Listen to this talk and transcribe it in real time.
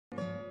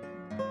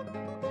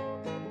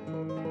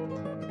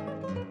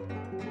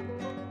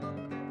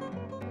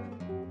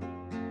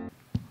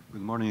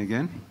morning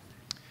again.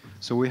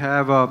 So we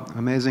have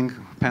amazing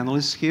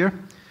panelists here.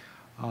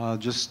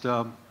 Just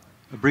a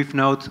brief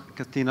note,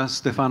 Katina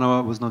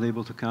Stefanova was not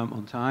able to come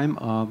on time.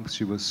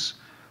 She was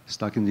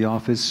stuck in the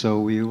office,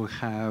 so we will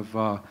have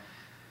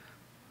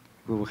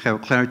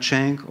Claire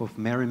Cheng of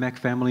Merrimac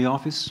Family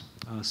Office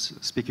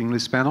speaking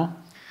this panel.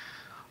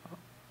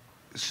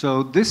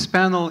 So this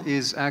panel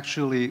is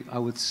actually, I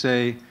would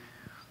say,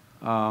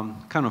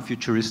 kind of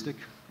futuristic,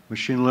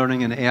 machine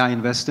learning and AI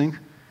investing.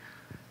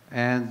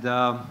 And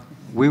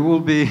we will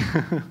be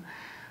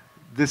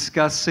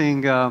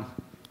discussing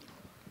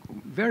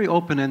very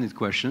open-ended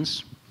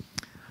questions.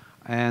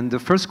 And the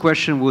first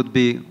question would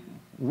be,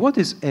 what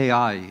is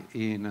AI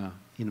in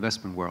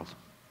investment world?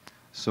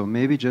 So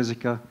maybe,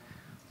 Jessica,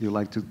 you'd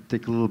like to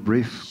take a little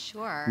brief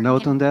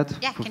note on that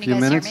for a few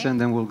minutes,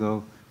 and then we'll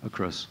go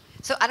across.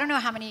 So I don't know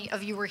how many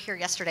of you were here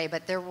yesterday,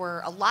 but there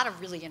were a lot of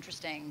really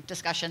interesting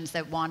discussions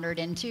that wandered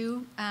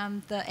into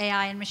the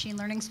AI and machine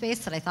learning space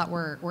that I thought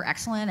were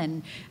excellent.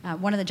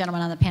 And one of the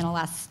gentlemen on the panel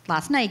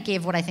last night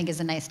gave what I think is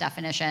a nice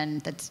definition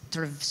that's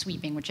sort of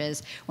sweeping, which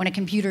is when a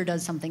computer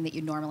does something that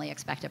you'd normally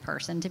expect a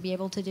person to be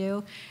able to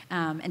do.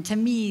 And to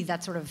me,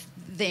 that's sort of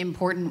the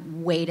important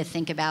way to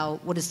think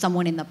about what does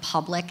someone in the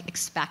public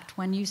expect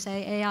when you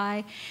say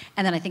AI.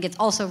 And then I think it's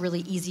also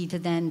really easy to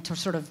then to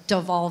sort of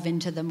devolve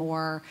into the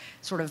more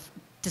sort of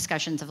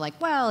discussions of like,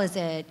 well, is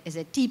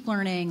it deep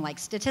learning? Like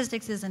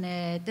statistics, isn't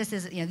it? This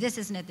is, this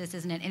isn't it. This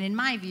isn't it. And in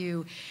my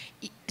view,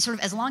 sort of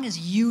as long as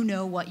you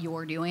know what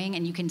you're doing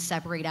and you can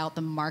separate out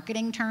the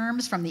marketing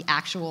terms from the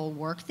actual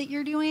work that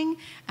you're doing,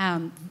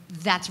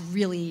 that's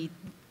really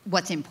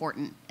what's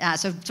important.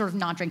 So sort of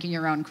not drinking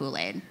your own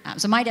Kool-Aid.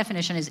 So my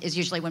definition is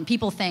usually when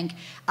people think,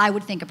 I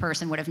would think a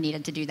person would have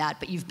needed to do that,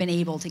 but you've been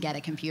able to get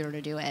a computer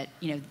to do it,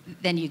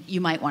 then you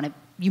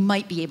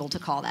might be able to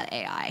call that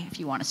AI if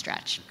you want to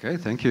stretch. Okay,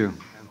 thank you.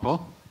 And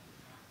Paul?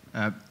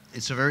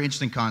 It's a very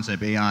interesting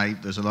concept, AI.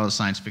 There's a lot of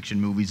science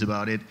fiction movies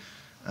about it.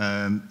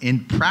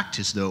 In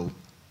practice, though,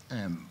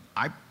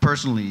 I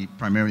personally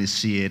primarily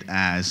see it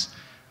as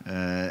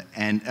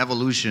an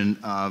evolution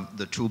of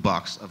the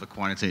toolbox of a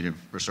quantitative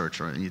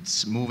researcher.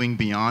 It's moving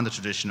beyond the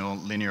traditional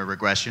linear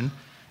regression,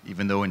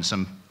 even though in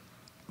some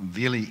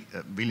really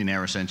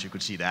narrow sense you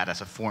could see that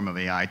as a form of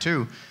AI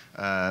too,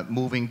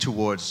 moving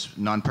towards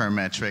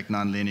non-parametric,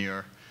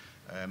 non-linear,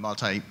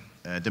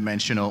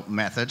 multi-dimensional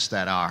methods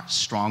that are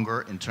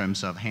stronger in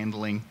terms of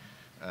handling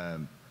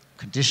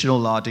conditional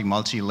logic,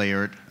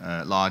 multi-layered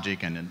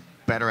logic, and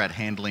better at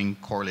handling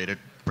correlated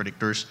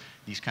predictors.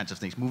 These kinds of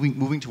things,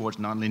 moving towards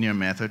nonlinear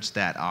methods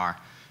that are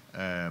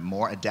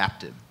more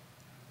adaptive.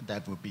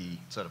 That would be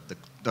sort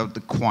of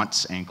the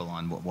quant's angle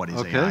on what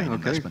is AI in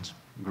investments.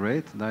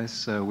 Great,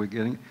 nice. We're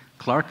getting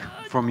Clark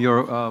from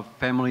your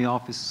family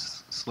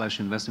office /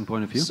 investing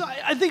point of view. So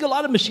I think a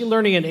lot of machine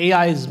learning and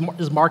AI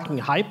is marketing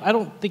hype. I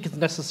don't think it's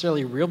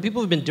necessarily real.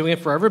 People have been doing it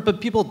forever, but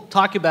people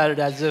talk about it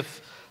as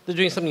if they're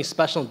doing something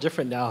special and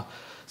different now.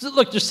 So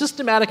look, there's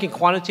systematic and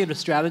quantitative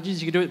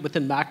strategies. You can do it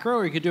within macro,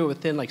 or you could do it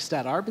within like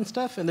stat arb and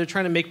stuff, and they're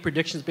trying to make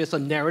predictions based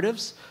on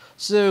narratives.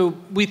 So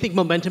we think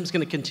momentum is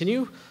going to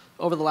continue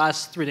over the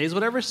last 3 days,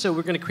 whatever, so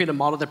we're going to create a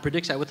model that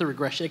predicts that with a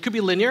regression. It could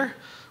be linear,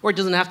 or it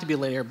doesn't have to be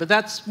linear, but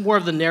that's more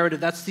of the narrative.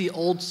 That's the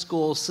old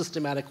school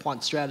systematic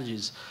quant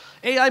strategies.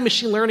 AI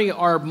machine learning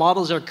are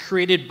models that are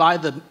created by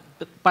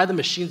the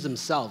machines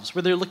themselves,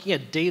 where they're looking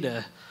at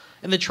data,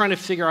 and they're trying to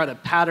figure out a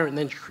pattern, and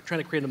then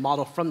trying to create a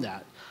model from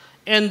that.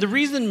 And the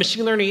reason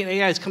machine learning and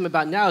AI has come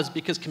about now is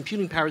because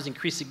computing power has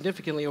increased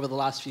significantly over the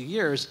last few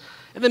years.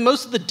 And then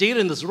most of the data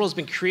in this world has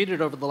been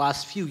created over the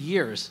last few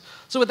years.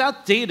 So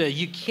without data,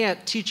 you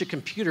can't teach a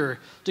computer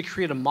to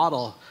create a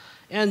model.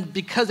 And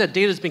because that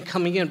data has been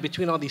coming in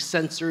between all these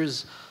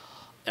sensors,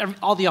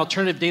 all the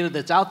alternative data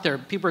that's out there,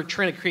 people are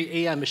trying to create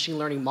AI machine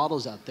learning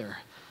models out there.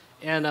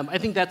 And I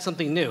think that's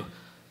something new.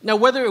 Now,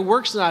 whether it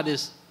works or not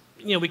is,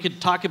 we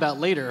could talk about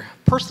later.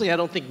 Personally, I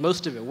don't think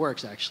most of it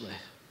works, actually.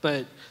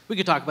 But we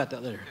could talk about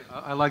that later.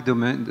 I like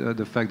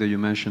the fact that you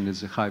mentioned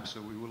it's a hype. So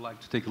we would like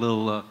to take a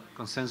little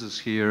consensus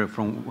here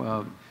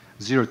from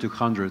 0 to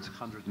 100.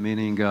 100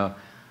 meaning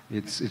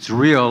it's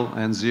real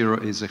and 0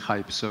 is a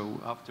hype. So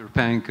after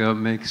Peng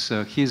makes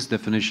his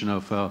definition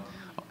of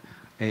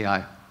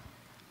AI.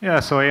 Yeah,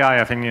 so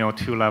AI, I think,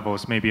 2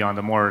 levels. Maybe on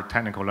the more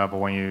technical level,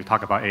 when you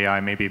talk about AI,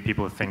 maybe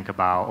people think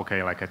about,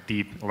 okay, like a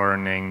deep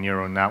learning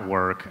neural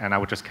network, and I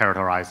would just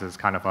characterize it as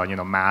kind of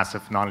a,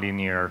 massive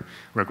nonlinear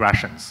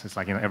regressions. It's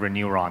like, every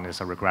neuron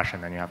is a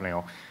regression, and you have,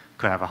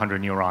 could have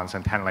 100 neurons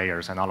and 10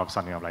 layers, and all of a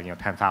sudden you have like,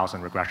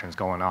 10,000 regressions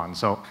going on.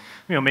 So,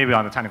 maybe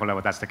on the technical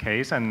level that's the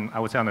case, and I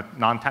would say on the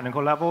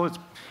non-technical level, it's,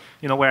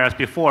 whereas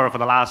before, for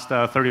the last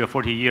 30 or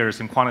 40 years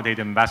in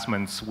quantitative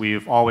investments,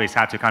 we've always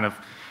had to kind of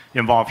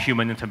involve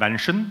human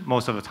intervention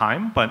most of the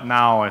time, but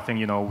now I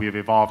think we've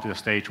evolved to a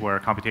stage where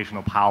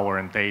computational power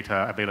and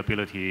data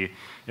availability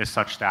is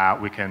such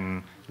that we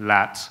can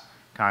let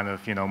kind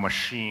of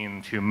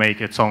machine to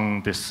make its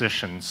own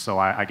decisions. So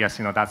I guess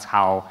that's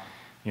how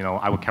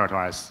I would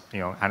characterize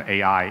an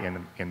AI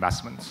in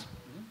investments.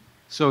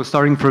 So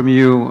starting from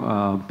you,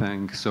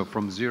 Peng, so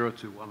from 0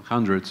 to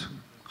 100,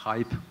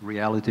 hype,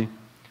 reality?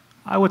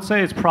 I would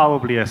say it's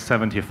probably a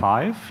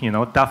 75.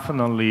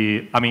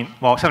 Definitely. I mean,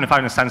 well, 75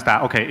 in the sense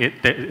that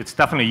it's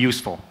definitely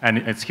useful and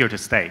it's here to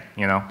stay.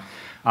 We're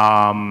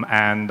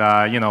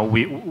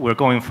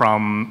going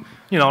from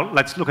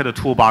let's look at the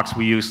toolbox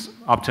we use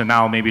up to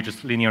now, maybe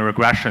just linear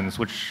regressions,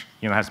 which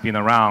has been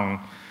around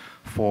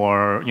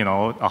for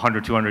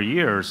 100, 200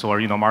 years, or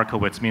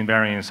Markowitz mean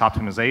variance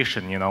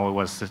optimization. It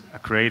was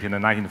created in the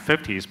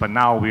 1950s, but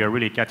now we are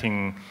really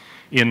getting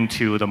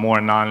into the more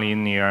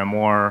nonlinear,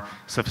 more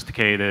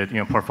sophisticated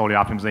portfolio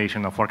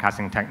optimization and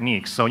forecasting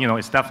techniques. So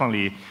it's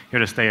definitely here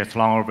to stay. It's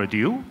long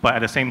overdue, but at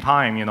the same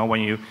time,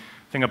 when you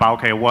think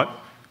about what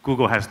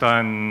Google has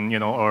done,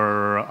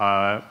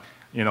 or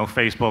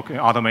Facebook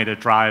automated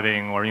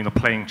driving, or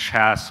playing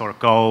chess or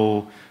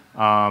Go,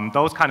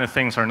 those kind of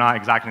things are not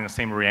exactly in the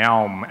same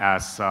realm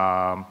as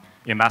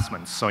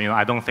investments. So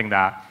I don't think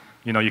that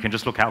you can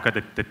just look at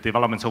the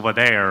developments over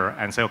there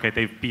and say, okay,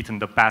 they've beaten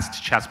the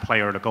best chess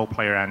player, the Go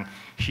player, and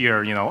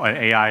here an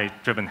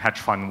AI-driven hedge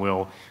fund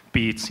will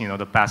beat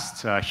the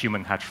best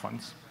human hedge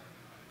funds.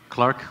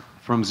 Clark,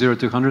 from 0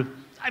 to 100?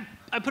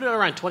 I put it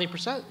around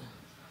 20%.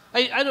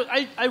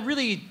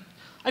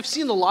 I've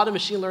seen a lot of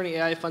machine learning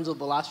AI funds over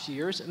the last few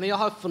years, and they all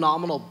have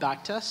phenomenal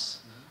back tests.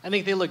 I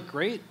think they look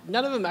great.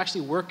 None of them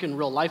actually work in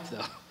real life,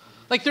 though.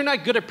 Like, they're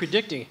not good at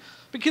predicting.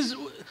 Because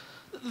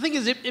the thing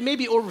is, it may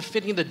be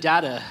overfitting the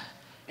data.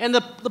 And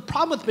the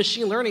problem with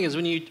machine learning is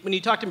when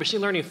you talk to a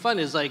machine learning fund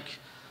is like,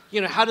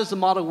 how does the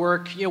model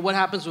work? What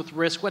happens with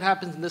risk? What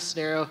happens in this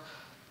scenario?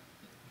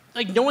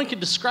 Like, no one can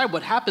describe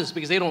what happens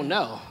because they don't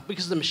know,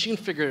 because the machine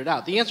figured it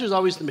out. The answer is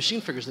always the machine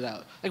figures it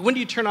out. Like, when do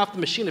you turn off the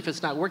machine if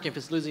it's not working, if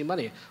it's losing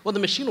money? Well, the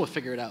machine will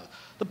figure it out.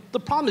 The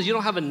problem is you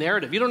don't have a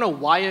narrative. You don't know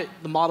why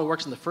the model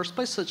works in the first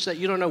place, such that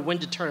you don't know when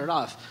to turn it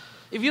off.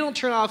 If you don't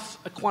turn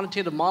off a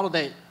quantitative model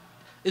that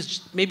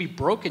is maybe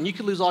broken, you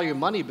could lose all your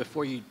money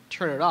before you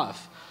turn it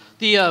off.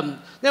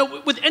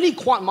 Now, with any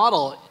quant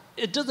model,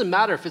 it doesn't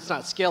matter if it's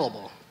not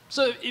scalable.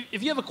 So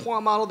if you have a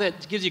quant model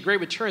that gives you great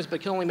returns but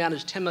can only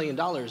manage $10 million,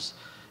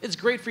 it's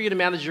great for you to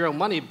manage your own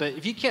money, but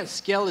if you can't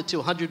scale it to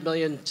 100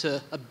 million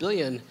to a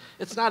billion,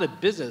 it's not a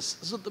business.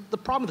 So the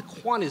problem with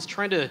quant is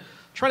trying to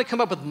come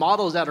up with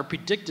models that are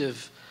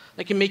predictive,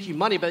 that can make you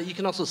money, but you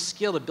can also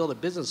scale to build a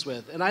business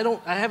with. And I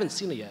haven't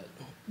seen it yet.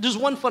 There's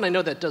one fund I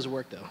know that does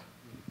work, though.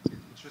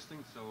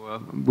 Interesting.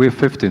 So we're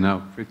 50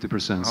 now,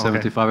 50%, okay.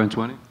 75 and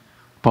 20.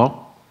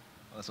 Paul?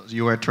 So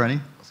you were at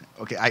 20?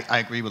 Okay, I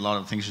agree with a lot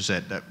of the things you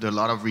said. There are a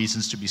lot of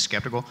reasons to be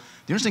skeptical.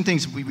 The interesting thing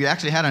is we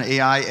actually had an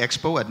AI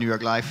expo at New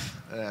York Life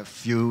a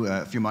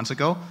few months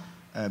ago,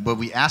 but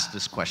we asked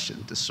this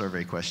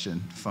survey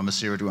question, from a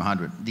 0 to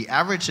 100. The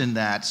average in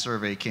that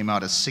survey came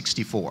out as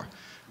 64.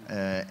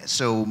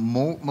 So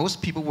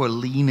most people were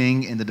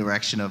leaning in the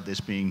direction of this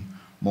being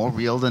more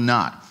real than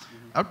not.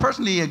 I would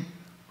personally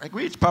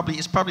agree. It's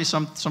probably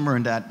somewhere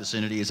in that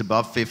vicinity. It's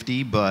above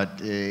 50,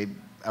 but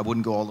I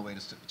wouldn't go all the way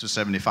to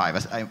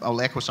 75.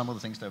 I'll echo some of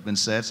the things that have been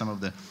said, some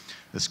of the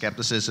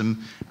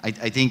skepticism. I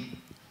think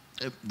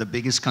the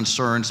biggest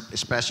concerns,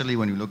 especially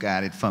when you look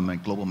at it from a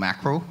global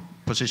macro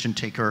position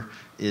taker,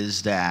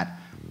 is that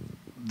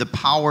the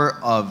power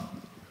of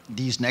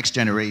these next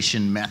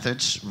generation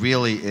methods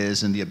really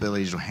is in the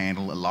ability to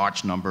handle a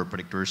large number of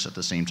predictors at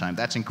the same time.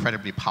 That's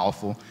incredibly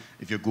powerful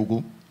if you're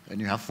Google and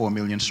you have 4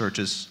 million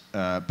searches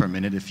per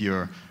minute. If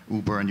you're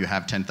Uber and you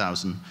have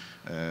 10,000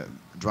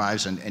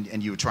 drives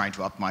and you're trying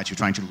to optimize, you're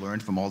trying to learn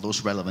from all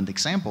those relevant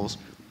examples.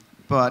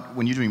 But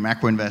when you're doing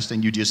macro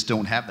investing, you just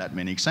don't have that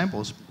many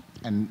examples.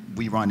 And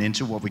we run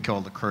into what we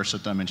call the curse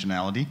of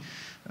dimensionality.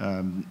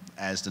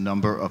 As the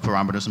number of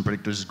parameters and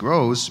predictors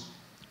grows,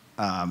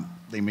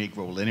 they may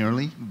grow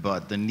linearly,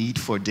 but the need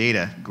for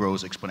data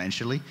grows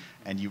exponentially.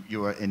 And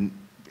you are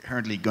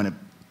inherently going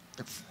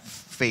to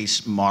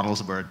face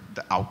models where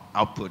the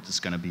output is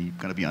going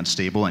to be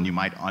unstable, and you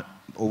might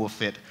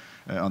overfit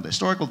on the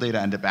historical data,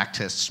 and the back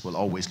tests will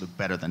always look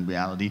better than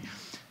reality.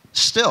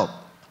 Still,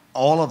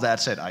 all of that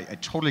said, I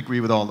totally agree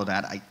with all of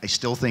that. I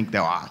still think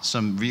there are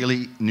some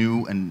really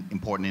new and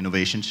important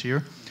innovations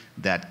here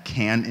that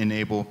can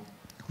enable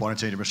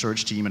quantitative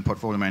research team and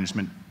portfolio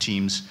management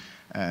teams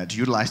to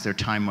utilize their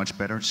time much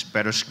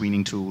better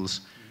screening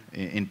tools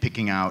in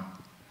picking out,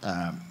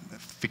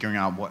 figuring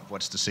out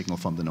what's the signal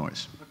from the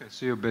noise. Okay,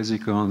 so you're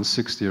basically on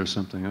 60 or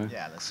something, right?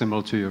 Yeah.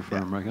 Similar to your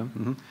firm, yeah. right?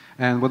 Mm-hmm.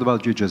 And what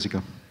about you,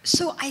 Jessica?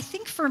 So I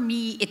think for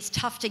me, it's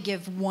tough to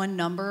give one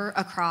number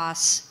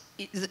across.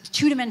 The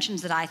two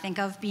dimensions that I think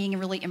of being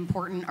really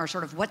important are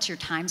sort of what's your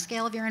time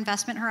scale of your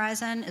investment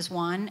horizon is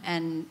one,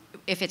 and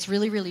if it's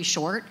really, really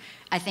short,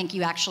 I think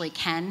you actually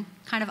can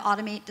kind of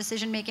automate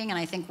decision making, and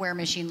I think where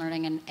machine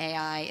learning and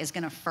AI is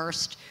going to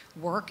first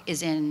work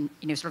is in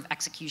sort of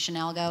execution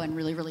algo and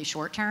really, really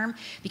short term,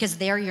 because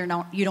there you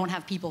don't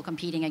have people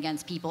competing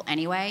against people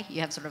anyway. You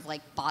have sort of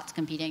like bots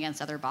competing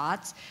against other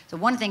bots. So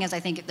one thing is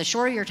I think the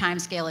shorter your time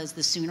scale is,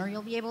 the sooner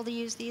you'll be able to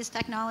use these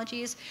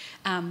technologies,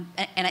 and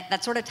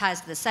that sort of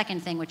ties to the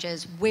second thing, which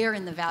is where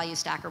in the value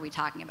stack are we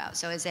talking about?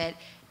 So is it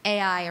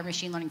AI or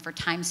machine learning for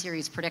time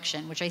series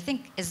prediction, which I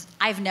think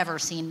I've never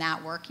seen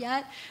that work yet.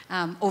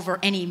 set over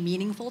any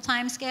meaningful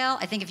time scale.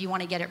 I think if you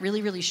want to get it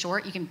really, really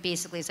short, you can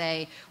basically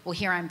say, well,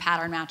 here I'm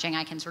pattern matching.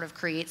 I can sort of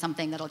create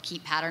something that'll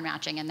keep pattern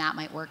matching, and that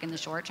might work in the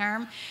short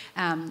term.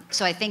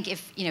 So I think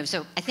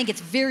I think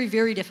it's very,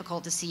 very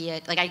difficult to see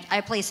it. Like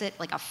I place it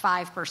like a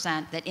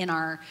 5% that in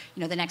our,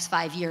 the next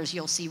 5 years,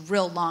 you'll see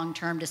real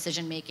long-term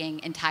decision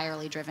making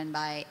entirely driven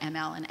by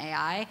ML and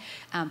AI.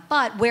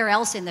 But where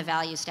else in the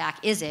value stack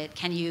is it?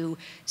 Can you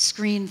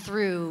screen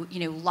through,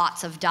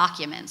 lots of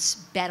documents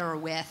better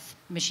with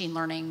machine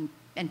learning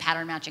and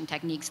pattern matching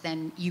techniques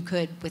than you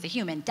could with a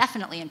human?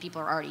 Definitely, and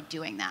people are already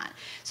doing that.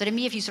 So to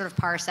me, if you sort of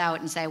parse out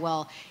and say,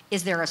 well,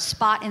 is there a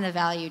spot in the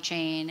value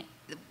chain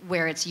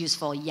where it's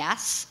useful?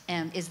 Yes.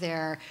 And is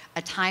there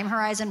a time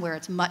horizon where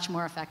it's much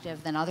more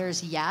effective than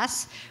others?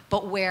 Yes.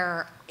 But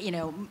where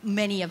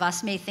many of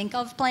us may think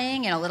of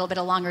playing in a little bit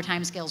of longer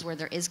time scales where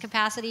there is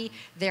capacity,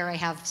 there I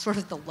have sort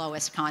of the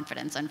lowest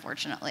confidence,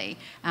 unfortunately,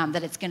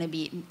 that it's going to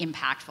be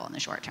impactful in the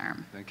short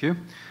term. Thank you.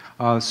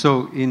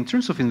 So in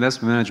terms of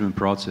investment management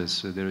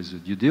process, there is a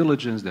due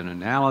diligence, then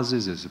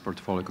analysis, there's a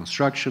portfolio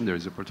construction, there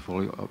is a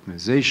portfolio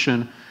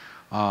optimization.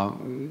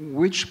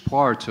 Which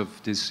part of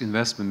this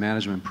investment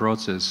management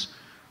process,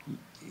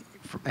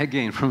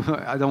 again,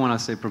 I don't want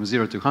to say from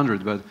 0 to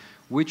 100, but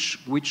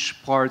which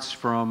parts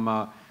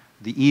from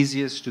the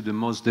easiest to the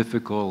most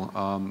difficult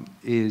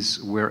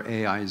is where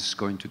AI is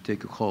going to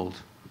take a hold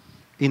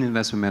in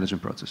investment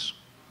management process?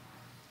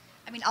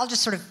 I mean, I'll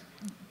just sort of,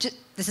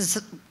 this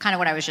is kind of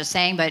what I was just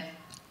saying, but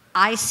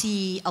I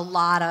see a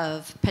lot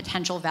of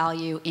potential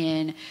value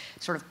in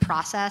sort of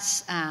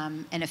process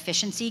and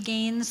efficiency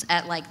gains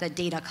at like the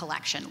data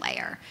collection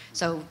layer.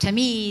 So to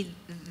me,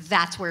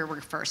 that's where we're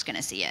first going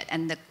to see it.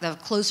 And the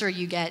closer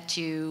you get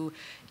to,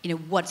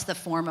 what's the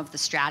form of the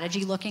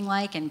strategy looking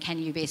like, and can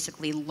you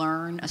basically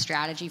learn a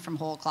strategy from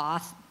whole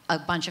cloth? A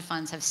bunch of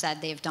funds have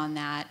said they've done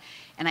that,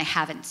 and I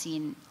haven't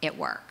seen it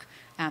work.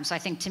 So I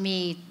think to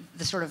me,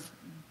 the sort of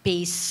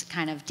base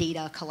kind of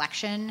data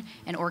collection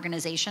and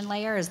organization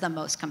layer is the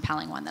most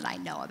compelling one that I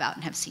know about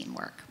and have seen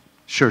work.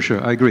 Sure,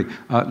 I agree.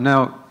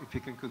 Now,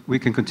 if we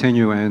can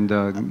continue and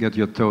get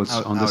your thoughts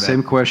on the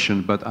same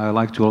question, but I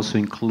like to also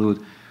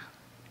include,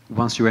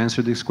 once you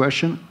answer this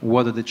question,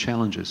 what are the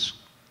challenges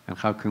and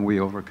how can we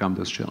overcome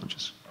those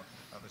challenges?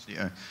 Obviously,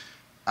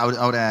 I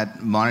would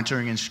add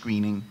monitoring and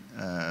screening.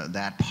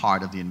 That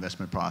part of the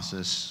investment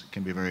process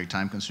can be very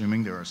time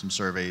consuming. There are some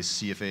surveys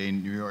CFA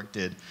in New York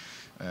did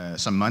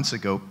some months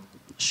ago,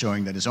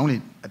 showing that it's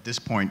only, at this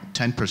point,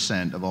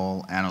 10% of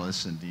all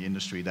analysts in the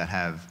industry that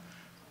have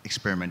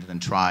experimented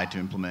and tried to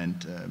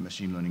implement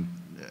machine learning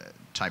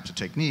types of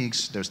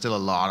techniques. There's still a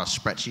lot of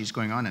spreadsheets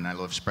going on, and I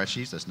love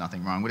spreadsheets. There's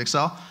nothing wrong with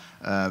Excel.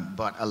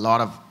 But a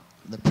lot of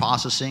the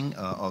processing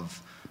of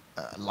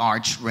a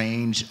large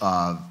range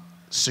of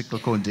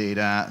cyclical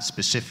data,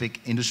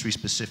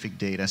 industry-specific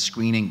data,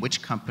 screening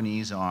which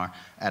companies are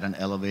at an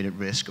elevated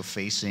risk of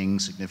facing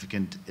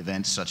significant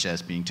events such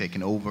as being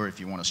taken over. If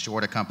you want to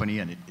short a company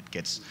and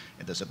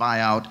there's a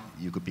buyout,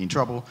 you could be in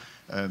trouble.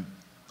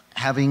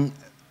 Having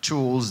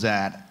tools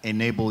that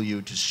enable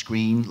you to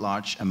screen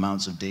large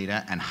amounts of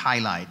data and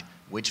highlight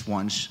which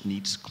ones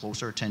needs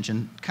closer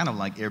attention, kind of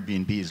like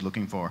Airbnb is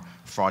looking for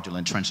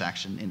fraudulent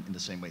transaction in the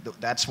same way.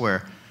 That's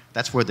where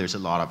there's a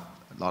lot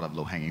of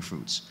low-hanging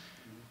fruits.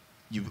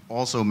 You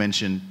also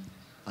mentioned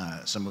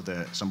some of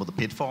the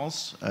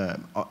pitfalls.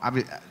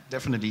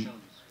 Definitely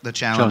the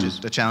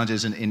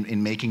challenges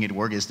in making it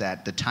work is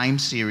that the time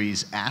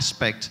series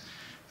aspect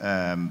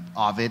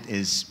of it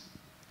is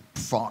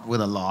fraught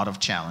with a lot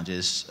of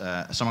challenges.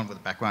 Someone with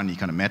a background in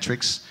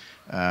econometrics,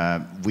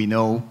 we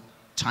know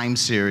time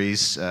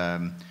series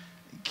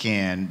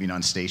can be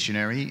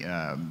non-stationary.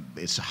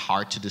 It's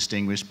hard to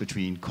distinguish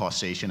between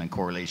causation and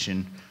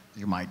correlation.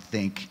 You might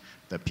think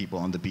that people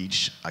on the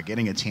beach are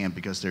getting a tan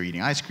because they're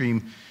eating ice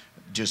cream.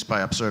 Just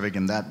by observing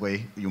them that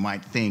way, you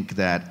might think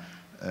that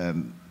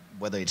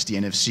whether it's the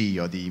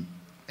NFC or the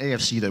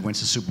AFC that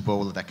wins the Super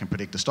Bowl that can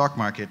predict the stock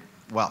market,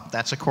 well,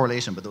 that's a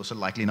correlation, but those are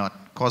likely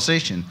not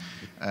causation.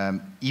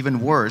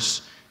 Even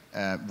worse,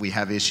 we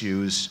have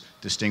issues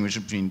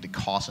distinguishing between the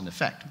cause and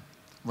effect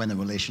when the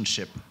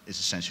relationship is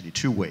essentially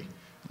two-way.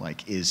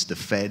 Like, is the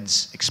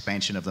Fed's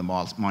expansion of the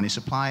money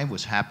supply,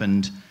 which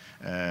happened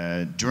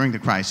during the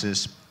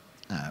crisis,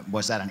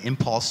 was that an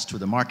impulse to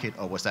the market,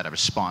 or was that a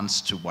response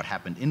to what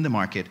happened in the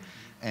market?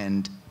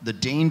 And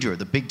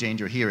the big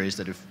danger here is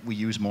that if we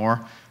use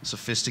more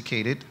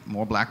sophisticated,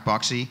 more black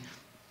boxy,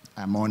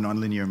 more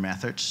nonlinear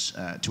methods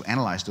to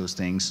analyze those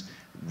things,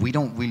 we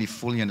don't really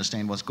fully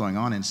understand what's going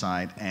on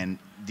inside, and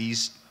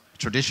these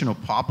traditional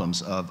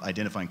problems of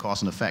identifying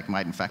cause and effect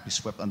might in fact be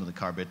swept under the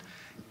carpet,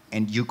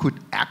 and you could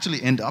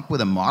actually end up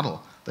with a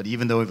model that,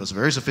 even though it was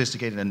very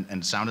sophisticated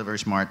and sounded very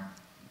smart,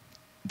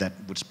 that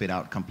would spit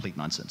out complete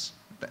nonsense.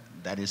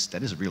 That is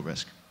a real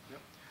risk.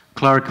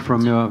 Clark,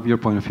 from your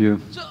point of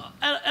view. So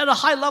at a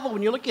high level,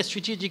 when you're looking at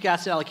strategic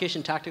asset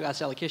allocation, tactical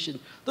asset allocation,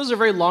 those are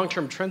very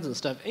long-term trends and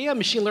stuff. AI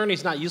machine learning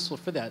is not useful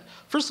for that.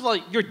 First of all,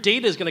 your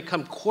data is going to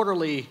come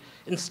quarterly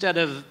instead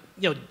of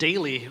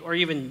daily or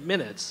even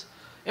minutes.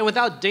 And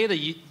without data,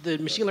 the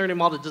machine learning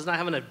model does not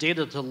have enough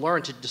data to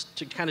learn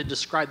to kind of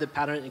describe the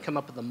pattern and come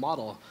up with a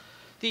model.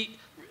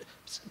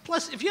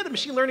 Plus, if you had a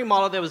machine learning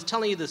model that was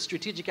telling you the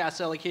strategic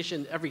asset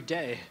allocation every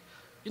day,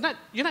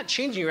 you're not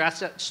changing your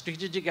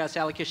strategic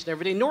asset allocation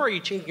every day, nor are you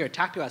changing your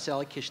tactical asset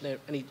allocation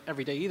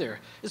every day either.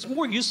 It's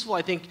more useful,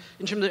 I think,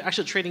 in terms of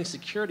actually trading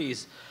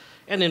securities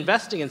and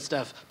investing and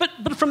stuff.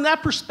 But from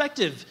that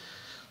perspective,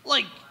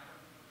 like,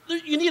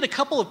 you need a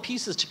couple of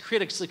pieces to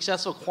create a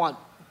successful quant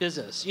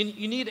business.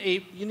 You need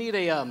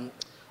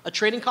a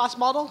trading cost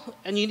model,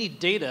 and you need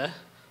data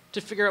to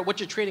figure out what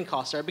your trading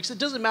costs are, because it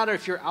doesn't matter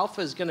if your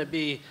alpha is going to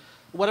be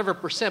whatever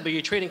percent, but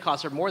your trading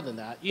costs are more than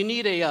that. You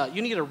need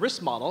a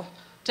risk model.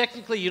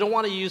 Technically, you don't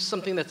want to use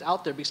something that's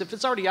out there, because if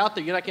it's already out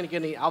there, you're not going to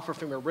get any alpha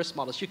from your risk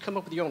model. So you come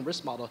up with your own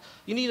risk model.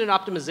 You need an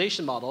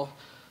optimization model.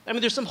 I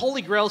mean, there's some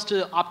holy grails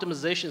to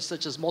optimization,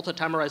 such as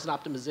multi-time horizon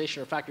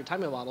optimization or factor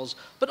timing models,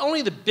 but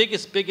only the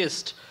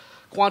biggest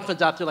quant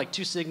funds out there like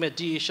 2 Sigma,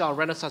 DE, Shaw,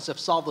 Renaissance have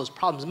solved those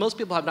problems. Most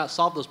people have not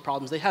solved those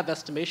problems. They have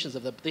estimations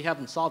of them, but they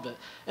haven't solved it.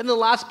 And the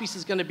last piece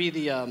is going to be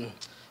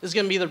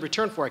the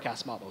return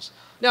forecast models.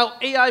 Now,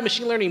 AI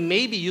machine learning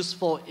may be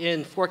useful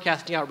in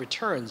forecasting out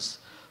returns,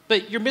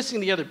 but you're missing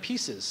the other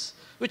pieces,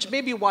 which may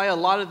be why a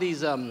lot of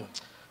these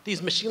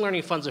machine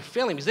learning funds are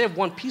failing, because they have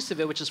one piece of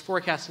it, which is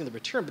forecasting the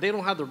return, but they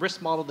don't have the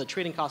risk model, the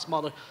trading cost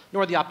model,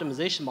 nor the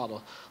optimization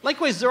model.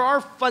 Likewise, there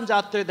are funds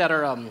out there that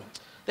are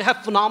they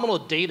have phenomenal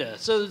data.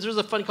 So there's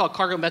a fund called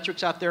Cargo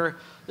Metrics out there.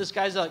 There's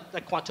guys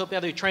like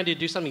Quantopia, they're trying to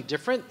do something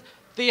different.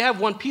 They have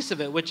one piece of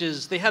it, which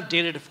is they have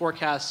data to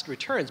forecast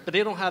returns, but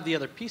they don't have the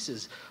other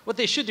pieces. What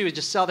they should do is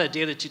just sell that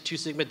data to 2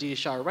 Sigma, DE,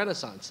 Shaw, or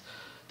Renaissance.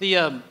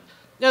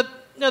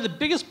 Now, the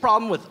biggest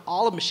problem with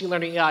all of machine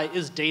learning AI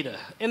is data.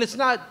 And it's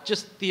not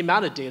just the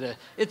amount of data,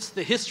 it's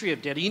the history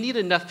of data. You need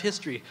enough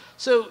history.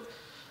 So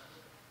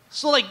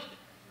like,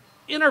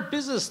 in our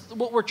business,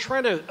 what we're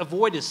trying to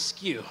avoid is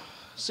skew.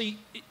 So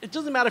it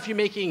doesn't matter if you're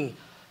making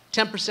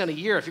 10% a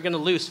year if you're going to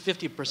lose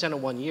 50%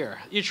 in 1 year.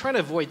 You're trying to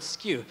avoid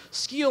skew.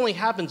 Skew only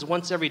happens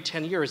once every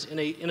 10 years in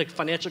a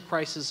financial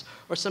crisis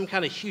or some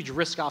kind of huge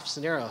risk-off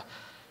scenario.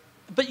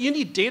 But you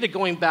need data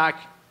going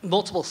back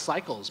multiple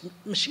cycles.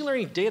 Machine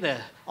learning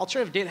data,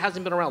 alternative data,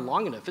 hasn't been around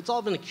long enough. It's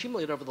all been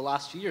accumulated over the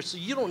last few years. So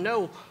you don't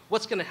know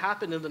what's going to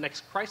happen in the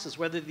next crisis,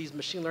 whether these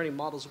machine learning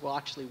models will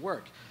actually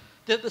work.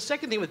 The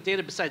second thing with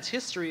data besides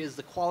history is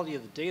the quality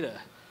of the data.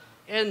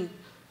 And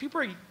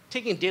people are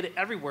taking data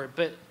everywhere,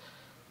 but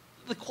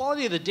the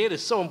quality of the data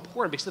is so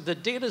important, because if the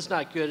data is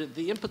not good,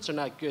 the inputs are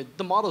not good,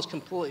 the model is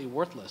completely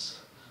worthless.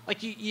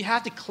 Like, you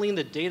have to clean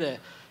the data.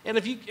 And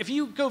if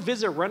you go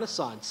visit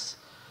Renaissance,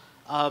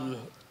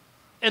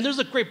 and there's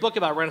a great book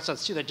about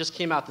Renaissance, too, that just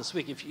came out this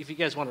week, if you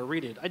guys want to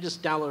read it. I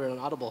just downloaded it on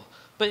Audible.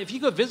 But if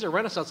you go visit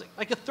Renaissance,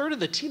 like a third of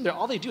the team there,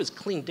 all they do is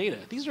clean data.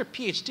 These are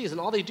PhDs, and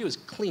all they do is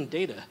clean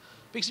data.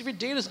 Because if your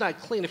data is not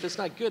clean, if it's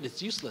not good,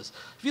 it's useless.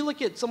 If you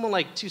look at someone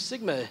like 2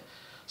 Sigma,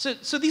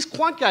 so these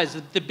quant guys,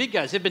 the big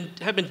guys, have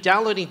been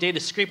downloading data,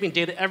 scraping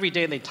data every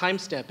day, and they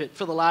timestamp it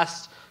for the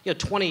last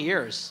 20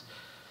 years.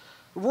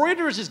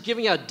 Reuters is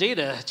giving out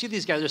data to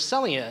these guys, they're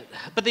selling it,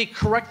 but they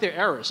correct their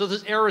errors. So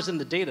there's errors in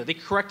the data. They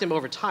correct them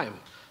over time.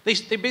 They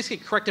basically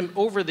correct them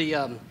over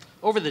the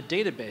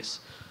database.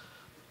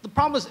 The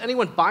problem with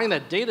anyone buying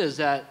that data is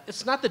that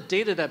it's not the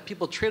data that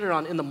people traded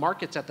on in the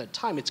markets at that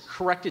time. It's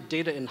corrected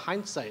data in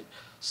hindsight.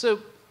 So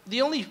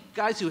the only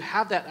guys who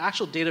have that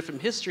actual data from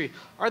history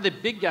are the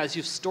big guys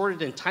who've stored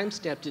it and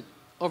timestamped it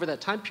over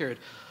that time period.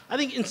 I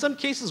think in some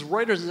cases,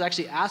 Reuters has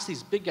actually asked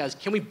these big guys,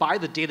 can we buy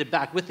the data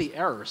back with the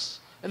errors?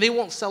 And they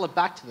won't sell it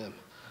back to them.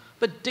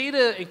 But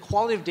data and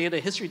quality of data,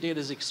 history data,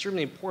 is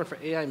extremely important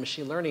for AI and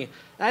machine learning.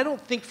 And I don't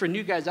think for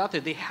new guys out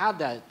there, they have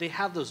that. They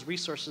have those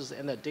resources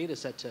and that data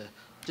set to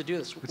do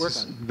this work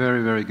on.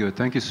 Very, very good.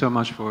 Thank you so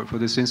much for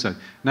this insight.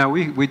 Now,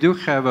 we do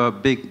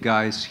have big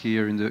guys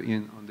here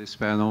on this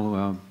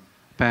panel.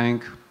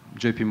 Peng,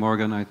 JP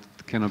Morgan, I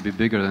cannot be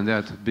bigger than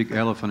that. Big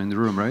elephant in the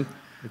room, right?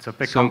 It's a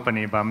big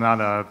company, but I'm not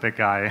a big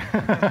guy.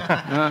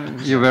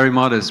 You're very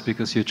modest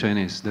because you're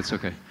Chinese. That's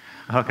okay.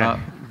 Okay.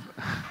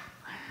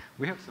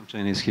 We have some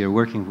Chinese here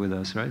working with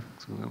us, right?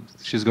 So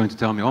she's going to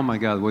tell me, oh my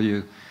God,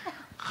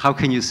 how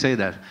can you say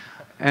that?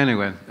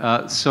 Anyway,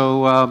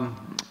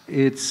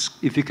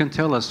 if you can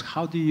tell us,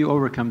 how do you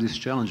overcome these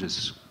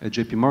challenges at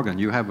JP Morgan?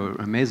 You have an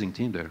amazing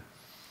team there.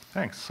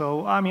 Thanks.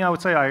 So, I mean, I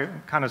would say I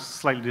kind of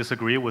slightly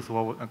disagree with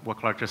what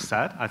Clark just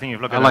said. I think if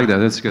you look at that,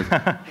 that's good.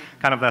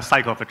 kind of the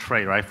cycle of a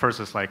trade, right? First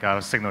is like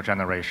signal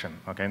generation.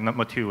 Okay.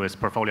 Number 2 is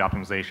portfolio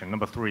optimization.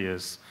 Number 3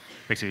 is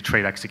basically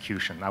trade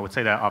execution. I would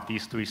say that of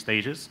these 3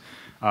 stages,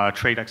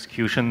 trade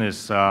execution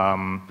is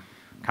kind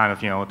of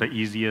the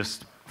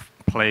easiest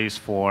place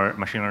for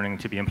machine learning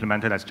to be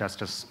implemented, as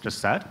just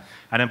said.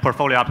 And then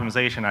portfolio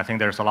optimization, I think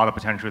there's a lot of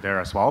potential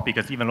there as well,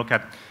 because even look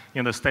at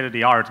the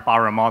state-of-the-art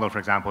borrower model, for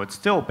example, it's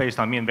still based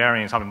on mean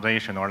variance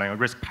optimization or like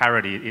risk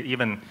parity. It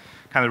even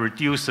kind of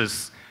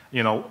reduces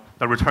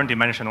the return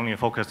dimension, only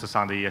focuses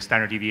on the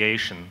standard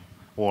deviation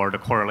or the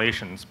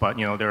correlations. But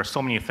there are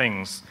so many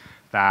things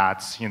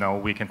that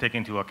we can take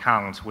into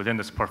account within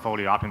this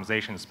portfolio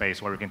optimization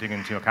space, where we can take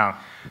into account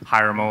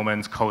higher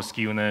moments,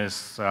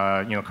 co-skewness,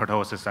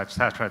 kurtosis,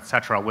 et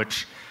cetera,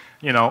 which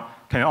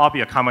can all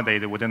be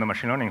accommodated within the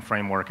machine learning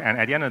framework. And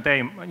at the end of the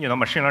day,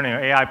 machine learning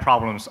and AI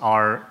problems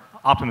are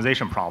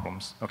optimization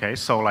problems. Okay,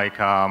 so like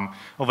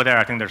over there,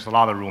 I think there's a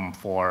lot of room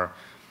for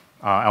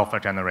alpha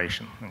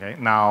generation. Okay,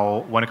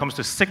 now when it comes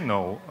to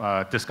signal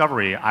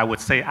discovery, I would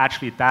say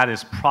actually that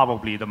is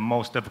probably the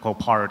most difficult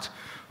part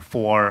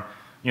for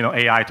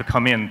AI to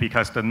come in,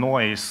 because the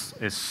noise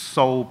is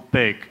so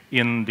big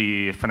in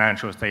the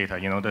financials data.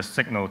 The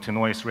signal to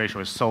noise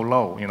ratio is so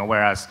low.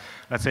 Whereas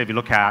let's say if you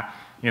look at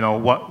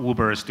what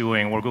Uber is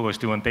doing or Google is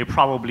doing, they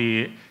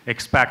probably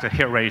expect a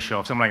hit ratio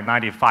of something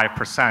like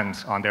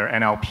 95% on their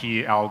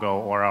NLP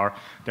algo or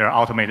their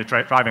automated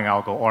driving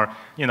algo, or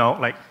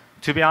like,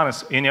 to be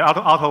honest, in your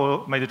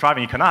automated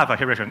driving, you cannot have a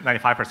hit ratio of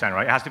 95%,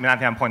 right? It has to be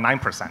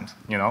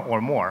 99.9%,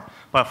 or more.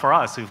 But for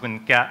us, if we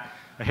can get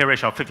a hit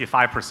ratio of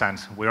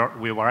 55%,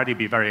 we'll already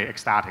be very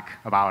ecstatic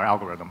about our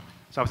algorithm.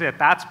 So I would say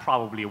that's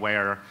probably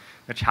where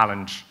the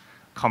challenge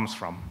comes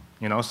from.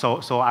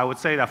 So I would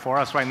say that for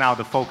us right now,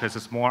 the focus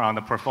is more on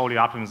the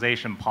portfolio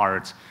optimization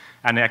part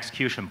and the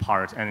execution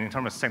part. And in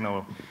terms of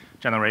signal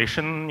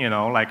generation,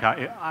 like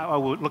I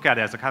would look at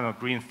it as a kind of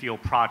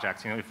greenfield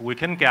project. If we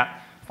can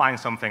find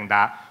something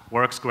that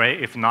works,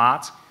 great. If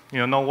not,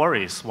 no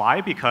worries. Why?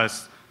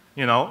 Because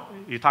you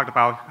talked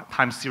about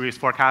time series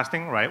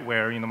forecasting, right?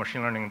 Where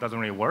machine learning doesn't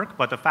really work.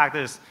 But the fact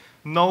is,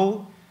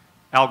 no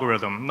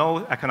algorithm,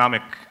 no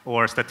economic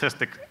or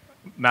statistic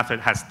method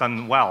has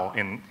done well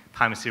in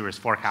time series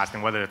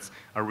forecasting, whether it's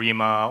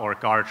ARIMA or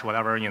GARCH,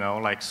 whatever.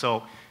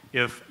 So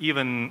if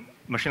even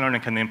machine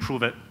learning can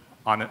improve it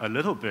on a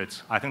little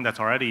bit, I think that's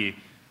already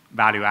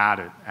value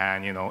added,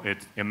 and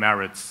it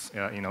merits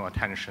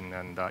attention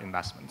and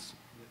investments.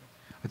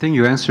 I think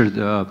you answered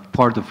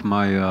part of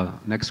my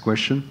next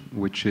question,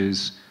 which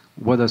is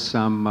what are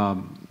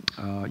some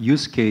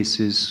use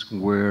cases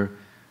where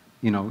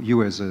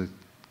you as a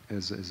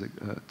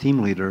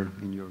team leader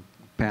in your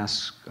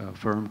past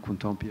firm,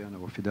 Quantopian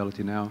or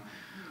Fidelity now,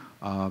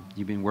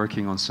 you've been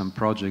working on some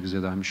projects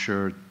that I'm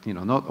sure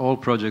not all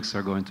projects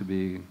are going to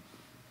be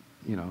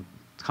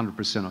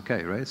 100%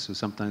 okay, right? So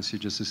sometimes you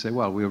just say,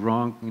 well, we're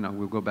wrong,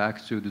 we'll go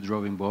back to the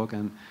drawing board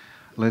and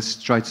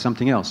let's try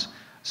something else.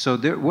 So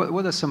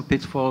what are some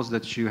pitfalls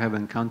that you have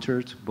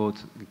encountered,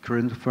 both the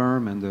current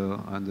firm and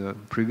the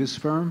previous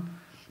firm?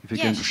 If you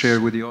can share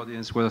with the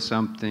audience, what are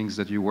some things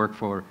that you work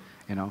for,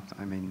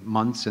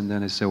 months, and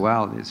then you say,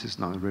 wow, this is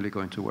not really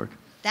going to work?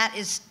 That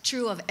is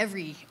true of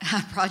every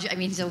project.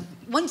 So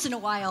once in a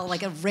while,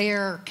 like a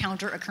rare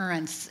counter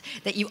occurrence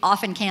that you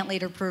often can't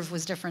later prove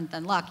was different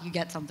than luck, you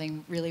get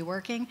something really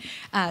working.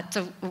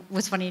 So it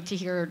was funny to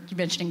hear you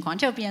mentioning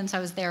Quantopian. So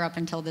I was there up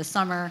until this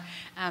summer.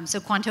 So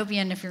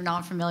Quantopian, if you're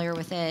not familiar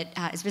with it,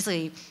 is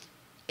basically,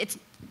 it's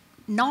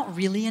not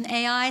really an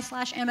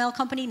AI/ML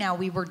company. Now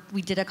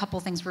we did a couple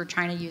things. We're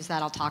trying to use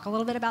that. I'll talk a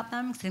little bit about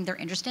them because I think they're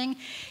interesting.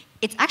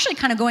 It's actually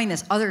kind of going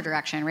this other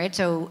direction, right?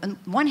 So on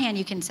one hand,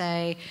 you can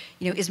say,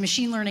 is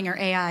machine learning or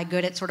AI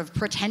good at sort of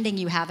pretending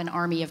you have an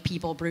army of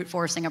people brute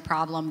forcing a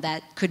problem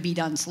that could be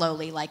done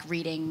slowly, like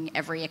reading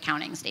every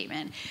accounting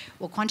statement?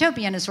 Well,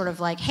 Quantopian is sort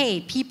of like,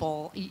 hey,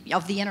 people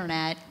of the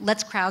internet,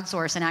 let's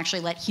crowdsource and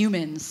actually let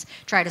humans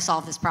try to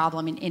solve this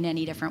problem in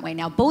any different way.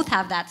 Now, both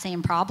have that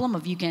same problem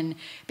of you can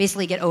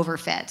basically get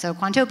overfit. So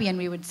Quantopian,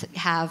 we would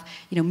have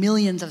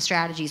millions of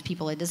strategies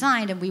people had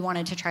designed, and we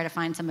wanted to try to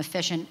find some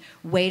efficient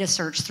way to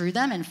search through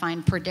them and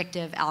find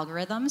predictive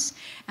algorithms.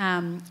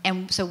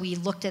 And so we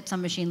looked at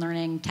some machine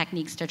learning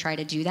techniques to try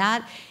to do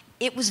that.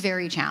 It was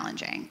very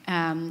challenging.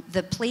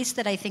 The place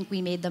that I think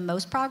we made the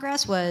most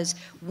progress was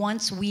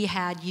once we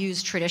had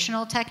used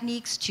traditional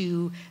techniques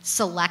to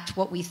select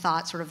what we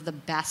thought sort of the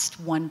best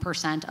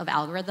 1% of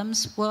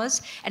algorithms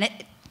was. And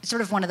it's sort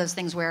of one of those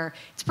things where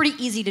it's pretty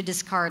easy to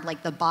discard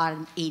like the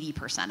bottom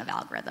 80% of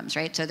algorithms,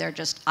 right? So they're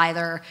just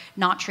either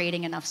not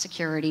trading enough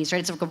securities, right?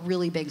 It's like a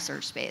really big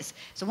search space.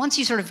 So once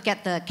you sort of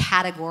get the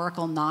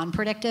categorical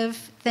non-predictive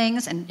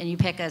things and you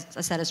pick a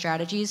set of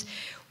strategies,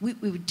 we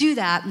would do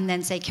that and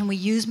then say, can we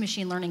use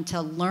machine learning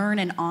to learn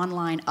and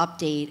online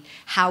update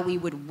how we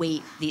would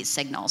weight these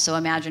signals? So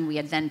imagine we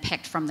had then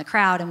picked from the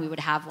crowd and we would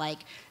have like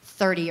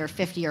 30 or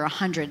 50 or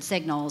 100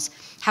 signals.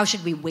 How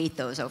should we weight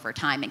those over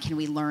time, and can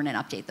we learn and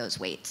update those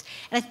weights?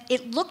 And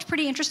it looked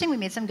pretty interesting. We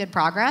made some good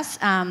progress.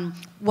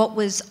 What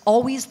was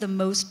always the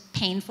most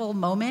painful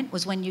moment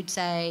was when you'd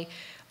say,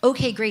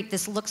 okay, great,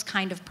 this looks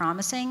kind of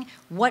promising.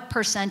 What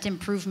 %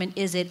 improvement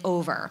is it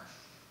over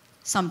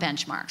some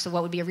benchmark? So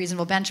what would be a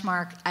reasonable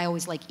benchmark? I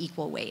always like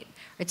equal weight.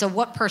 Right? So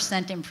what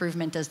 %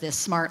 improvement does this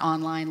smart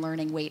online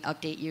learning weight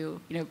update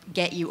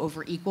get you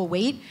over equal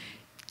weight?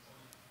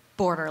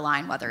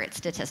 Borderline, whether it's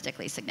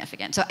statistically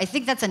significant. So I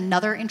think that's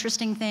another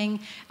interesting thing,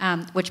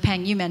 which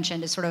Peng, you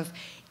mentioned, is sort of,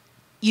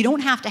 you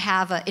don't have to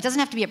have it doesn't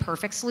have to be a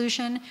perfect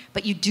solution,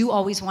 but you do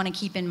always want to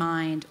keep in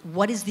mind,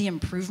 what is the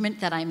improvement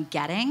that I'm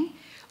getting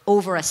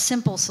over a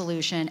simple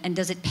solution, and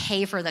does it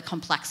pay for the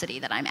complexity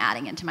that I'm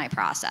adding into my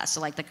process? So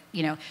like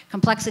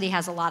complexity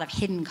has a lot of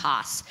hidden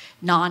costs,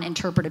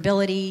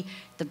 non-interpretability,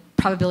 the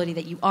probability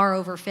that you are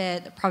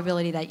overfit, the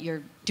probability that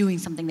you're doing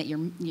something that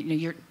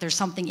there's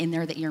something in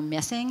there that you're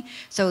missing.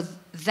 So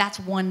that's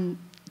one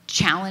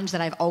challenge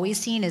that I've always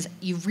seen is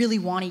you really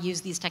want to use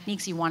these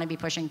techniques, you want to be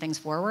pushing things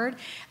forward,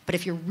 but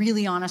if you're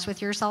really honest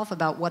with yourself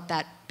about what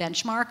that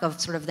benchmark of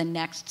sort of the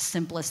next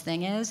simplest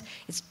thing is,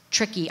 it's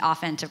tricky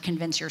often to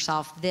convince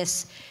yourself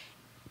this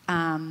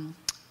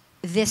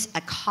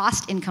a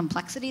cost in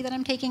complexity that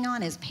I'm taking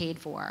on is paid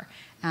for.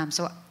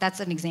 So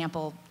that's an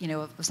example,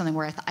 of something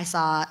where I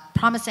saw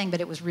promising, but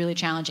it was really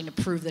challenging to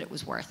prove that it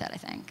was worth it, I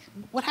think.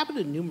 What happened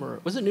to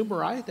Numerai? Was it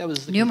Numerai? That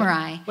was the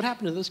Numerai. What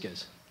happened to those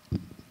guys?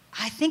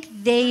 I think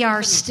they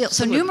are still,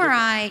 so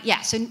Numerai,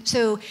 yeah, so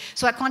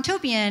at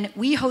Quantopian,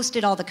 we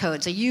hosted all the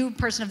code. So you,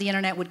 person of the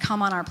internet, would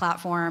come on our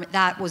platform.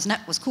 That was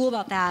cool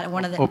about that.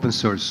 One of the open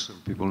source, so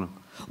people know.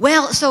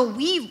 Well, so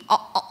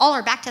all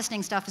our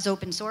backtesting stuff is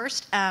open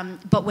sourced,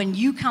 but when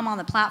you come on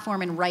the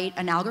platform and write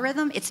an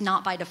algorithm, it's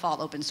not by default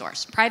open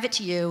source. Private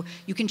to you,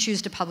 you can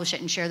choose to publish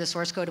it and share the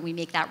source code, and we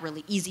make that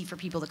really easy for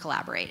people to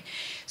collaborate.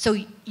 So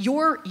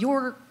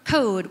your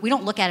code, we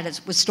don't look at it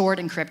as was stored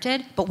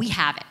encrypted, but we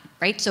have it.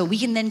 Right? So we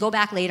can then go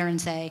back later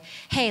and say,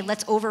 hey,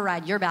 let's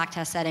override your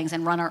backtest settings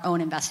and run our own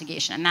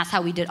investigation. And that's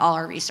how we did all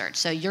our research.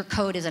 So your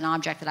code is an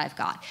object that I've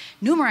got.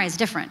 Numerai is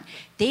different.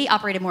 They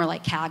operated more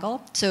like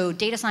Kaggle. So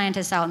data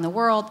scientists out in the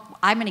world,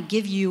 I'm going to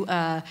give you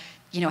a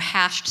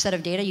hashed set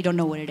of data. You don't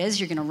know what it is.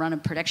 You're going to run a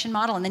prediction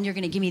model, and then you're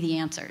going to give me the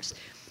answers.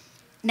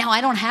 Now,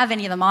 I don't have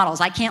any of the models.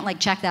 I can't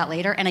check that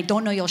later, and I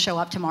don't know you'll show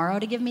up tomorrow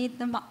to give me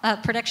the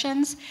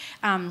predictions.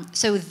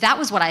 So that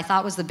was what I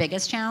thought was the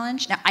biggest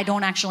challenge. Now, I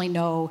don't actually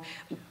know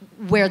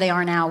where they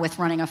are now with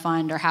running a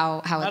fund or how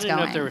it's going. I didn't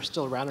know if they were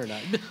still around or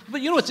not.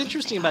 But what's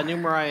interesting about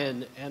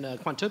Numerai and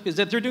Quantopia is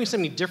that they're doing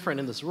something different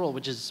in this world,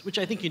 which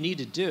I think you need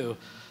to do.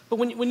 But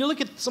when you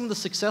look at some of the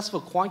successful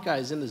quant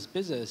guys in this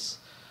business,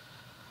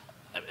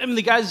 I mean,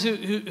 the guys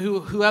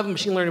who have a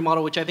machine learning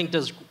model, which I think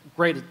does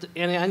great,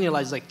 and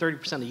annualizes like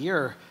 30% a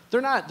year,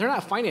 they're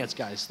not finance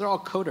guys. They're all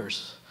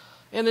coders.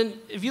 And then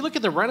if you look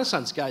at the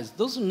Renaissance guys,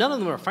 none of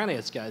them are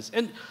finance guys.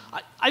 And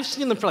I've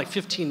seen them for like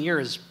 15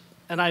 years,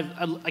 and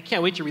I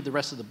can't wait to read the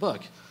rest of the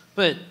book.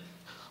 But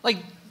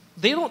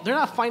they're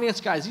not finance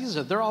guys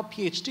either. They're all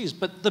PhDs.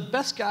 But the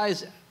best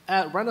guys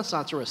at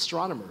Renaissance are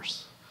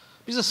astronomers,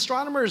 because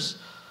astronomers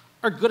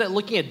are good at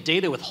looking at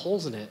data with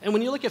holes in it. And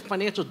when you look at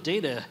financial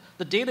data,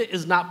 the data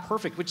is not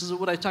perfect, which is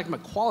what I talk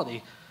about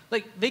quality.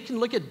 They can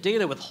look at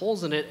data with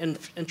holes in it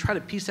and try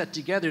to piece that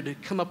together to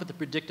come up with a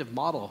predictive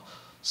model.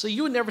 So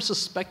you would never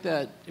suspect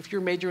that if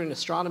you're majoring in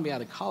astronomy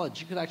out of college,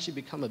 you could actually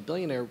become a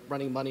billionaire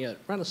running money at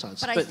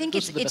Renaissance. But I think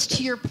it's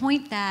to your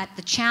point that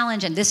the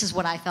challenge, and this is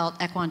what I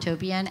felt at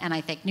Quantopian, and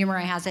I think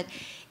Numerai has it.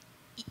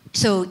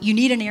 So you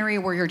need an area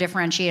where you're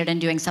differentiated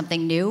and doing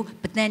something new,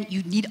 but then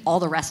you need all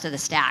the rest of the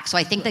stack. So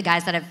I think the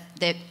guys that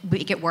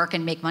make it work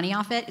and make money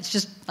off it, it's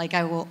just like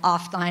I will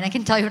offline. I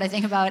can tell you what I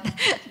think about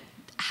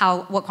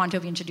what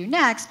Quantopian should do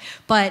next,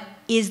 but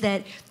is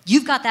that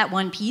you've got that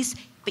one piece,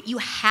 but you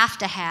have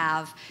to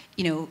have,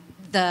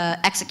 the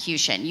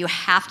execution. You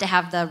have to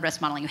have the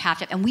risk modeling. You have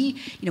to, and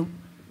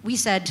we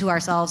said to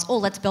ourselves, oh,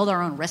 let's build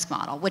our own risk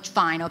model, which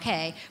fine,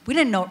 okay. We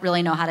didn't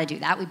really know how to do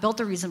that. We built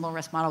a reasonable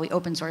risk model. We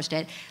open sourced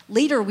it.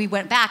 Later, we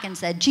went back and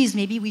said, geez,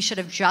 maybe we should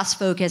have just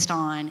focused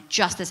on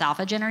just this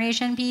alpha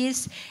generation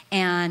piece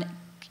and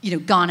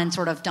gone and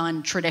sort of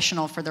done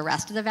traditional for the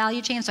rest of the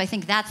value chain. So I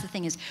think that's the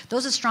thing is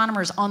those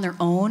astronomers on their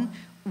own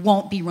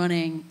won't be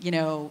running,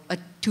 a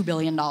 $2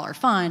 billion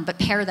fund, but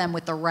pair them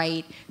with the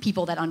right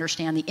people that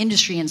understand the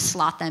industry and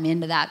slot them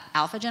into that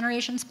alpha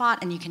generation spot,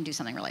 and you can do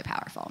something really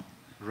powerful.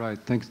 Right.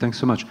 Thanks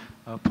so much.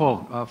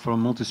 Paul, from a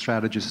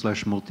multi-strategy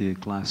 /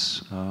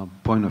 multi-class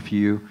point of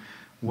view,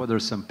 what are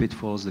some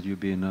pitfalls that you've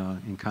been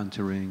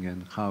encountering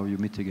and how you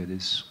mitigate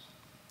this?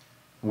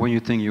 When you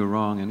think you're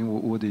wrong, and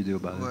what do you do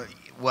about it?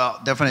 Well,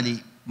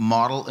 definitely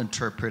model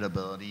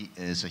interpretability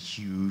is a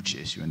huge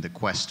issue, and the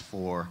quest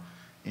for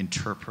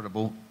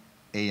interpretable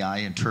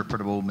AI,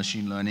 interpretable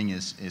machine learning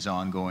is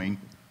ongoing.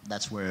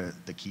 That's where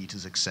the key to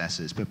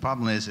success is. But the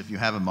problem is if you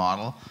have a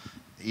model,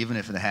 even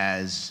if it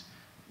has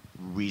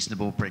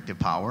reasonable predictive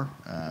power,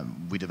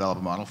 we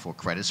developed a model for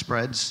credit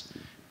spreads,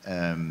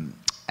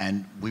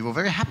 and we were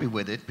very happy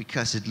with it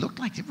because it looked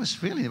like it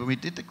was really, when we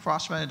did the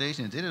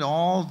cross-validation, it did it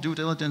all due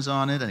diligence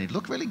on it, and it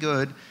looked really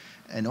good,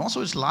 and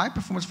also its live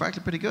performance was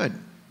actually pretty good.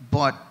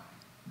 But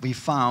we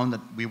found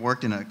that we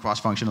worked in a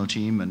cross-functional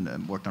team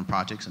and worked on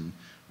projects, and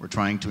we're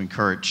trying to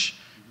encourage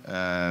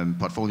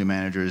portfolio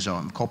managers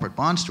on corporate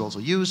bonds to also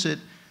use it,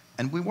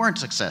 and we weren't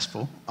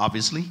successful,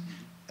 obviously.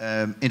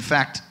 In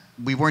fact,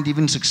 we weren't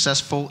even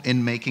successful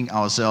in making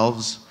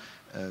ourselves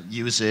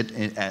use it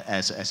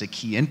as a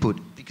key input,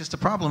 because the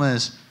problem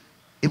is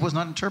it was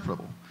not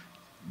interpretable.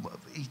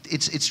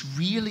 It's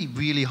really,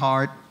 really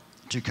hard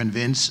to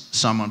convince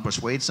someone,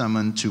 persuade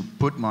someone to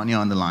put money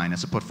on the line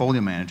as a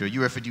portfolio manager.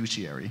 You're a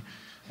fiduciary.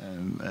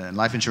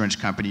 life insurance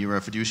company, you're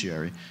a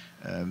fiduciary.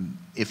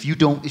 If you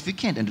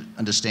can't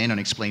understand and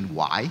explain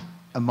why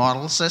a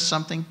model says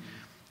something,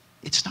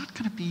 it's not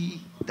going to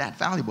be that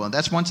valuable. And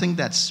that's one thing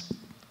that's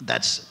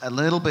a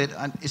little bit,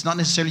 it's not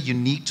necessarily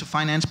unique to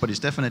finance, but it's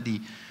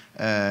definitely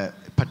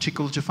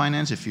particular to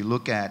finance. If you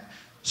look at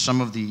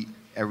some of the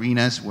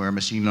arenas where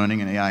machine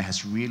learning and AI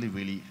has really,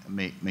 really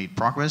made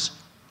progress,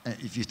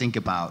 if you think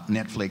about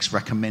Netflix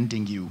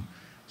recommending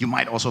you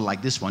might also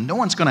like this one. No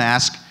one's going to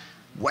ask,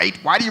 wait,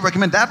 why do you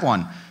recommend that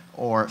one?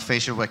 Or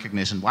facial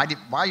recognition. Why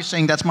are you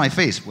saying that's my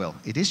face? Well,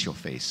 it is your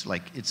face.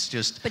 Like, it's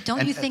just. But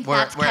don't you think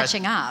that's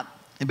catching up?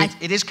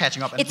 It is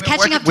catching up. It's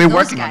catching up to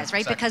those guys,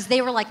 right? Because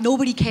they were like,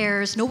 nobody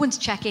cares, no one's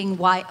checking.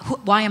 Why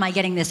am I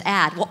getting this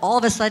ad? Well, all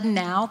of a sudden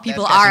now,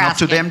 people are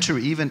asking. Up to them too.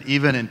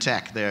 Even in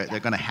tech, they're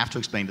going to have to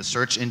explain. The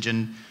search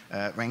engine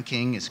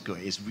ranking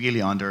is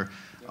really under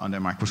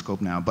microscope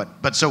now.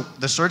 But so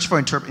the search for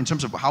in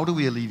terms of how do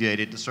we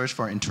alleviate it? The search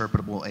for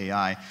interpretable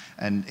AI,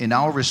 and in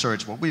our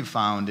research, what we've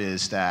found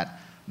is that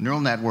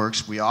neural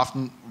networks, we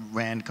often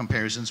ran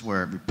comparisons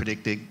where we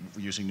predicted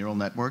using neural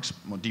networks,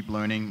 more deep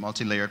learning,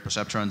 multi-layered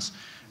perceptrons,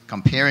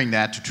 comparing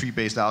that to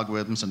tree-based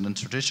algorithms and then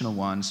traditional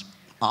ones.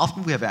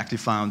 Often we have actually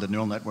found that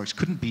neural networks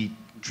couldn't beat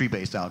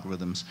tree-based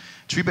algorithms.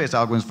 Tree-based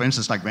algorithms, for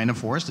instance, like random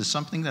forest, is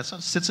something that sort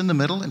of sits in the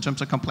middle in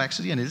terms of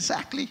complexity, and it is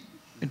actually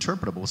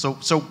interpretable.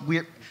 So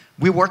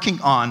we're working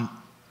on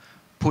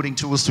putting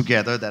tools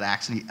together that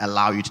actually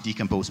allow you to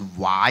decompose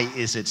why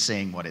is it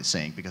saying what it's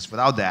saying, because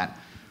without that,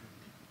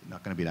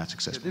 not going to be that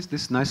successful.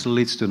 This nicely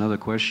leads to another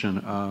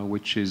question,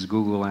 which is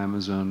Google,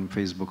 Amazon,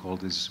 Facebook, all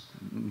these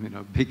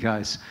big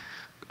guys,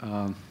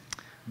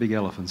 big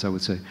elephants, I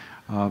would say.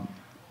 Are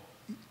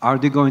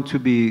they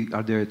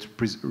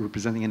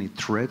representing any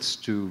threats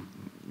to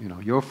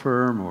your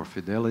firm or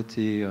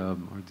Fidelity? Are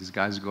these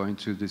guys going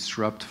to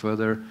disrupt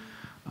further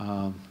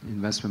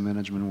investment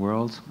management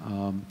world?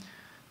 And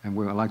I'd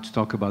like to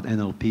talk about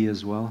NLP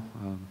as well,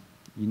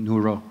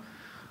 neuro.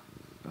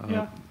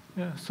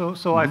 Yeah,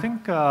 so I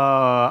think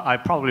I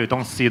probably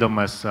don't see them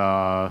as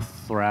a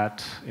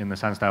threat in the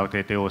sense that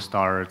they will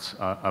start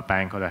a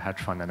bank or a hedge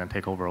fund and then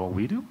take over what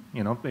we do,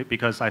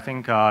 because I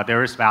think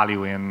there is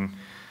value in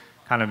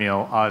kind of,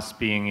 us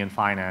being in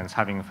finance,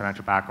 having a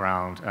financial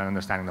background and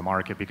understanding the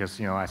market, because,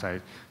 as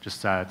I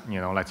just said,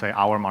 let's say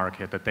our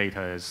market, the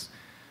data is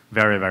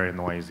very, very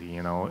noisy,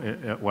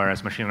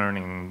 whereas machine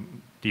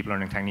learning, deep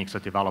learning techniques are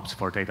developed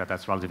for data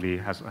that's relatively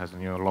has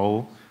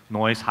low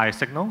noise, high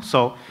signal.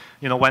 So,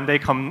 when they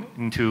come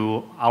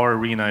into our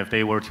arena, if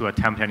they were to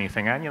attempt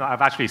anything, and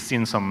I've actually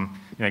seen some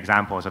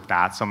examples of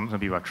that. Some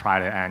people have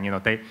tried it,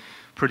 and they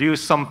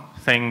produce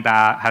something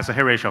that has a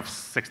hit ratio of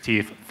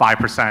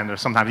 65% or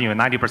sometimes even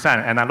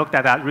 90%. And I looked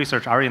at that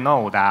research, I already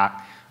know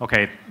that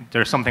okay,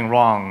 there's something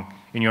wrong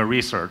in your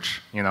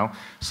research.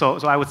 So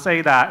I would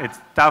say that it's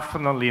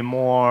definitely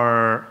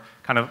more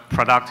kind of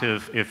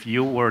productive if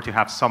you were to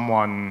have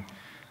someone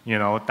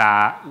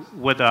that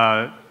with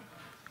a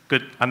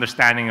good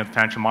understanding of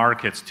financial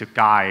markets to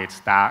guide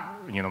that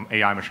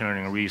AI machine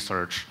learning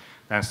research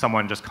than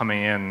someone just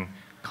coming in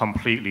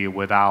completely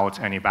without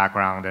any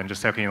background and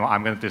just say, okay,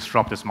 I'm going to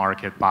disrupt this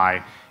market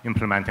by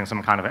implementing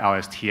some kind of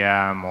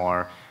LSTM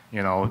or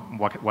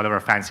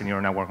whatever fancy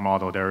neural network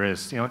model there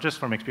is, just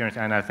from experience.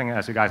 And I think,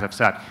 as you guys have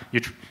said,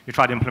 you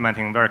tried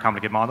implementing very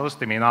complicated models.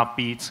 They may not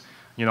beat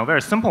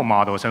very simple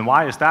models. And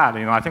why is that?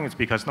 I think it's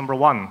because, number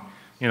one,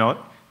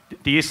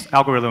 these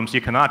algorithms,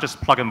 you cannot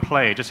just plug and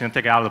play, just take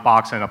it out of the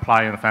box and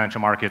apply it in the financial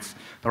markets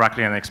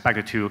directly and expect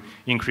it to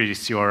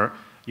increase your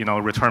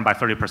return by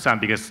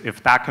 30%, because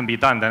if that can be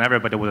done, then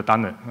everybody would have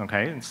done it,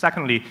 okay? And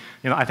secondly,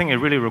 I think it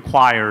really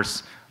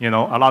requires, a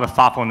lot of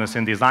thoughtfulness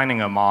in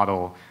designing a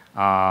model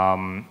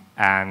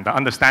and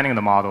understanding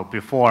the model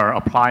before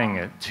applying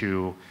it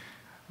to,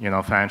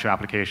 financial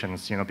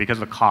applications, because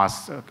the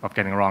cost of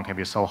getting it wrong can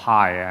be so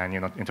high and,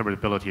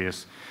 interpretability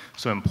is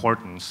so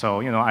important.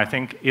 So, I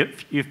think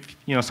if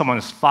someone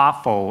is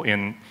thoughtful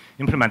in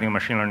implementing a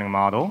machine learning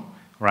model,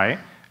 right,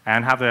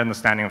 and have the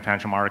understanding of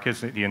financial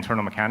markets, the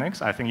internal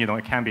mechanics, I think,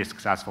 it can be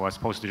successful as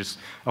opposed to just,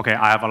 okay,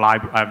 I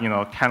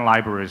have 10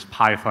 libraries,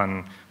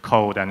 Python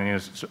code, and then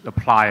just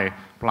apply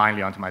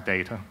blindly onto my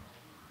data.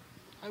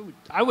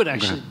 I would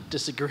actually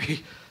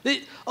disagree.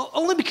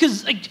 Only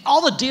because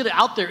all the data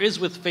out there is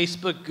with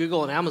Facebook,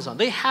 Google, and Amazon.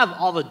 They have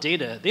all the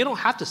data. They don't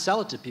have to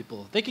sell it to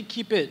people. They could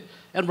keep it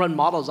and run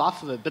models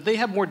off of it, but they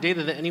have more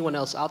data than anyone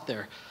else out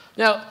there.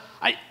 Now,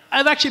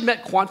 I've actually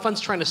met quant funds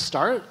trying to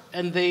start,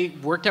 and they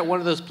worked at one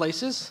of those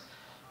places.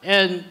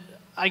 And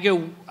I go,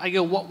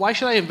 why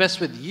should I invest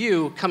with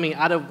you coming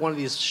out of one of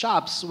these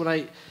shops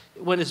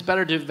when it's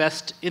better to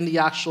invest in the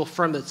actual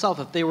firm itself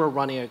if they were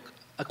running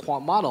a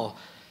quant model?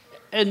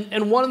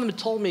 And one of them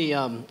told me,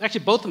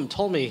 actually both of them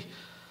told me,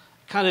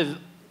 kind of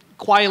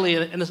quietly,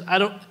 and I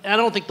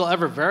don't think they'll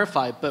ever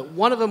verify, but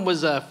one of them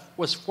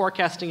was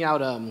forecasting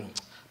out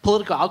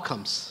political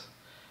outcomes,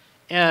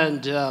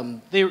 and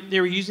they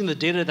were using the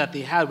data that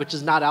they had, which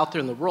is not out there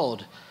in the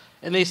world,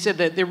 and they said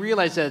that they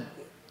realized that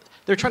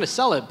they're trying to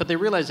sell it, but they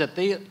realized that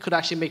they could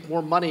actually make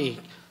more money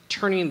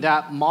turning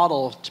that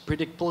model to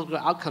predict political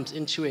outcomes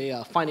into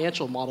a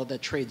financial model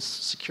that trades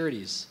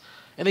securities.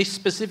 And they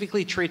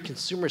specifically trade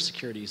consumer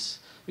securities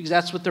because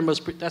that's what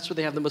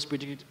they have the most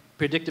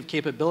predictive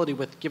capability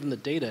with, given the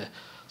data.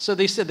 So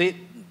they said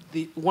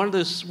one of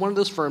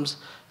those firms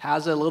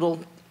has a little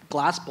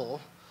glass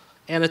bowl,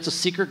 and it's a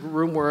secret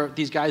room where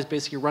these guys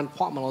basically run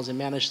quant models and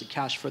manage the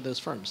cash for those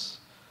firms.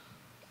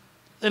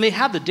 And they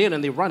have the data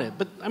and they run it.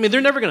 But I mean, they're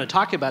never going to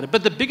talk about it.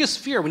 But the biggest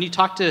fear when you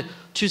talk to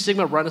Two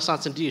Sigma,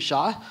 Renaissance, and Dia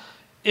Shah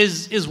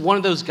is one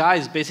of those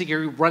guys basically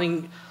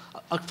running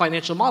a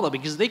financial model,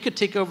 because they could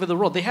take over the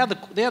world. They have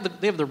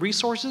the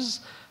resources,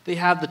 they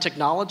have the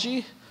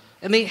technology,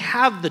 and they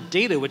have the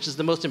data, which is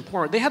the most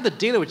important. They have the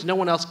data which no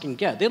one else can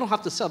get. They don't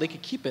have to sell. They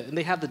could keep it, and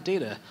they have the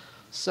data.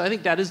 So I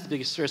think that is the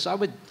biggest fear. So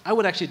I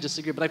would actually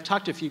disagree. But I've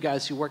talked to a few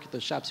guys who work at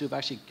those shops who have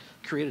actually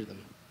created them.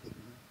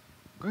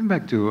 Going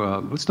back to,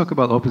 let's talk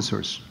about open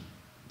source.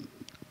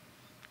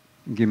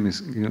 Give me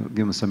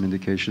some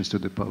indications to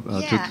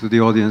the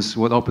audience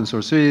what open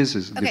source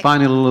is okay.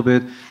 Define it a little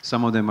bit.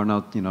 Some of them are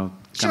not,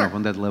 kind of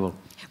on that level.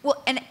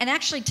 Well, and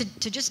actually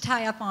to just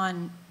tie up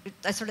on,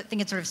 I sort of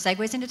think it sort of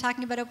segues into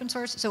talking about open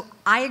source. So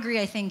I agree.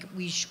 I think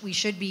we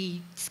should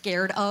be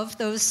scared of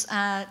those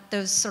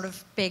sort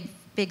of big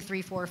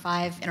 3, 4,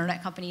 5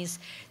 internet companies.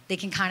 They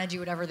can kind of do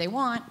whatever they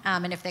want,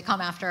 and if they come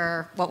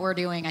after what we're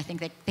doing, I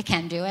think they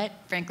can do it,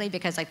 frankly,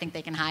 because I think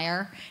they can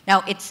hire.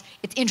 Now, it's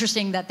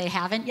interesting that they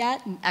haven't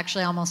yet, and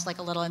actually almost like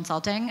a little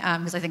insulting,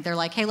 because I think they're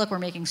like, hey, look, we're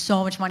making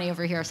so much money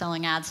over here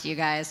selling ads to you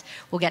guys.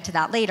 We'll get to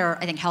that later.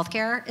 I think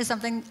healthcare is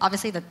something,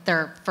 obviously, that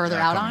they're further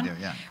out on,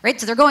 right?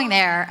 So they're going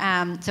there.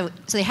 So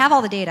they have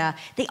all the data.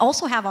 They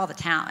also have all the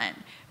talent.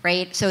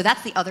 Right, so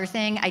that's the other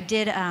thing. I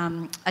did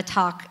a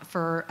talk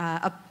for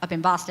up in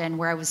Boston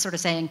where I was sort of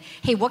saying,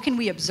 hey, what can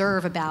we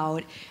observe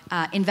about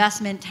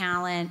investment,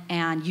 talent,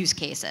 and use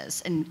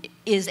cases? And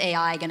is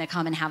AI going to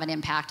come and have an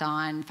impact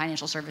on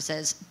financial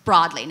services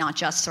broadly, not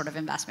just sort of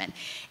investment?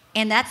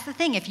 And that's the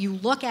thing. If you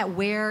look at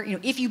where,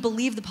 if you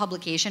believe the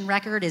publication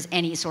record is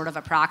any sort of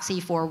a proxy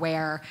for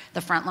where the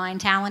frontline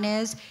talent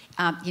is,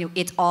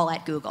 it's all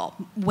at Google,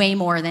 way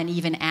more than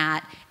even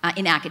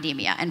in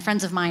academia. And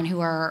friends of mine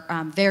who are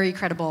very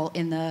credible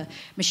in the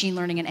machine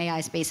learning and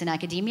AI space in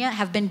academia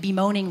have been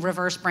bemoaning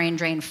reverse brain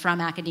drain from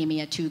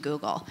academia to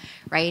Google,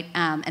 right?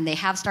 And they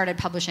have started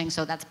publishing,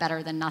 so that's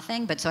better than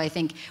nothing. But so I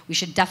think we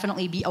should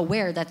definitely be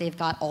aware that they've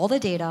got all the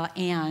data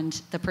and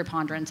the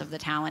preponderance of the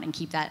talent, and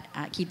keep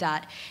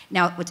that.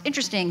 Now, what's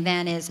interesting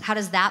then is how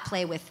does that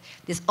play with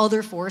this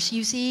other force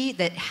you see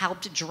that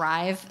helped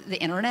drive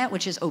the internet,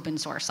 which is open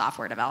source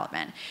software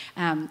development.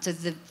 So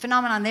the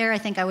phenomenon there, I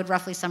think I would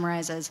roughly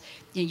summarize as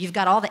you've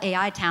got all the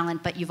AI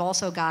talent, but you've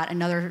also got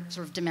another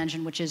sort of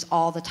dimension, which is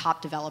all the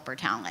top developer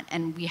talent.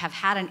 And we have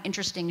had an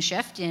interesting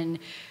shift in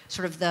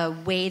sort of the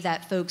way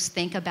that folks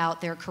think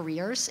about their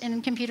careers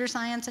in computer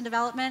science and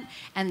development.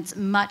 And it's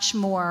much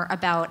more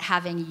about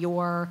having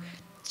your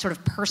sort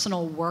of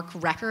personal work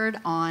record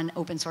on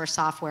open source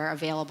software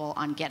available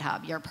on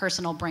GitHub. Your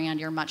personal brand,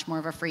 you're much more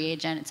of a free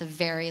agent. It's a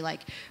very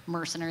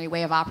mercenary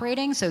way of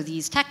operating. So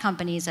these tech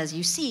companies, as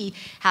you see,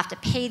 have to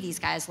pay these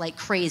guys like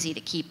crazy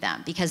to keep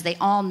them because they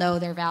all know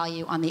their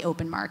value on the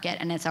open market.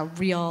 And it's a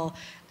real,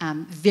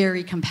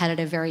 very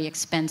competitive, very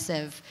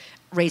expensive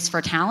race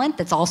for talent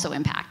that's also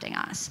impacting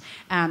us.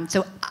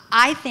 So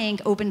I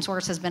think open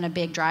source has been a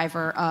big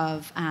driver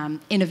of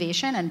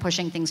innovation and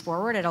pushing things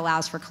forward. It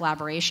allows for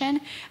collaboration,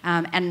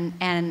 and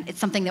it's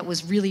something that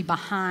was really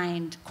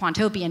behind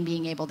Quantopian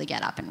being able to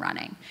get up and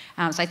running.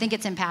 So I think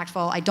it's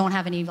impactful. I don't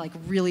have any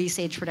really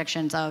sage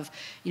predictions of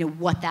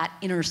what that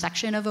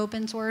intersection of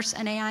open source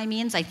and AI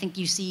means. I think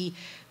you see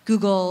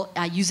Google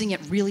using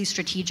it really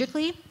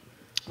strategically,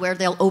 where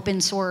they'll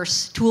open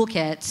source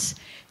toolkits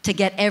to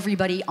get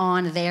everybody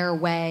on their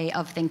way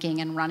of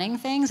thinking and running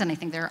things, and I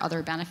think there are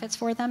other benefits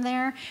for them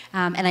there.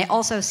 And I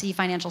also see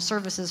financial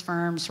services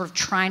firms sort of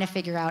trying to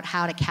figure out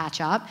how to catch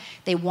up.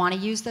 They want to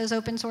use those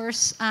open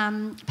source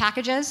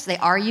packages. They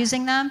are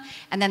using them,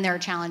 and then there are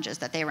challenges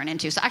that they run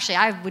into. So actually,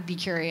 I would be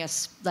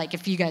curious,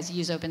 if you guys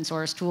use open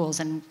source tools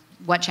and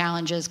what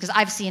challenges, because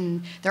I've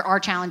seen there are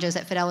challenges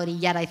at Fidelity,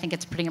 yet I think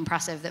it's pretty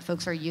impressive that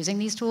folks are using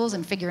these tools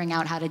and figuring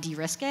out how to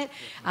de-risk it.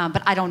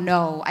 But I don't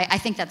know. I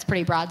think that's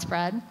pretty broad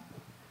spread.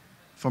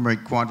 From a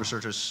quant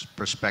researcher's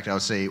perspective, I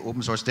would say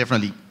open source,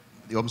 definitely,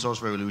 the open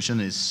source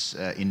revolution is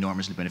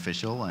enormously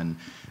beneficial, and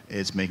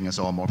it's making us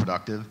all more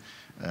productive.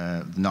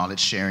 The knowledge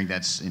sharing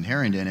that's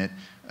inherent in it.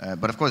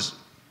 But of course,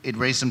 it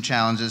raised some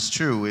challenges,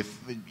 true. If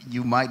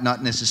you might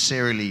not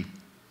necessarily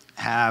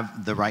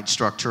have the right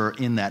structure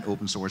in that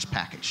open source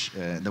package.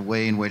 The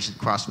way in which it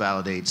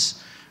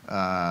cross-validates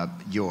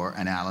your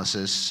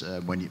analysis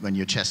when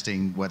you're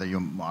testing whether your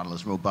model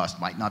is robust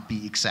might not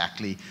be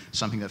exactly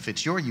something that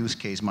fits your use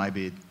case. Might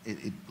be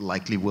it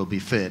likely will be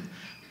fit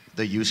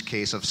the use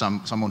case of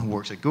someone who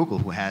works at Google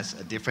who has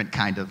a different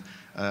kind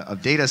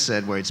of data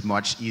set where it's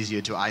much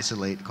easier to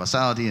isolate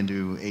causality and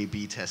do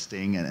A/B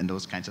testing and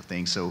those kinds of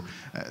things. So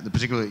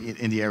particularly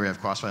in the area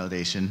of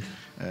cross-validation,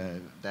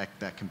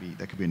 that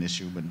could be an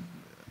issue. But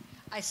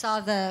I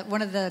saw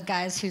one of the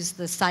guys who's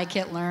the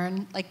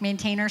scikit-learn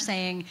maintainer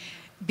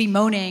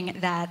bemoaning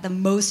that the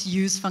most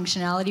used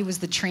functionality was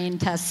the train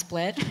test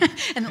split,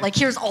 and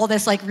here's all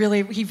this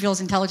really he feels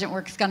intelligent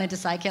work gone into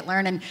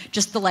scikit-learn, and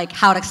just the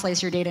how to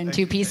slice your data in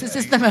two pieces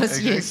is the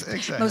most used,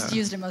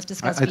 and most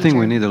discussed. I think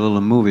we need a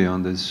little movie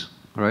on this,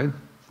 right?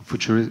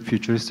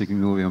 Futuristic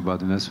movie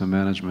about investment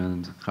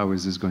management. How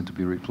is this going to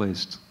be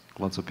replaced?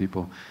 Lots of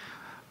people.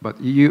 But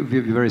you're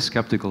very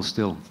skeptical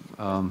still.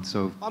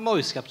 So I'm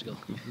always skeptical.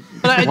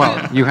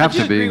 But you have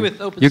to be.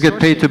 You get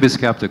paid to be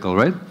skeptical,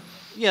 right?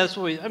 Yeah, that's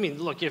what I mean,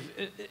 look,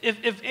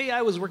 if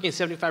AI was working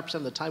 75%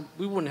 of the time,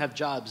 we wouldn't have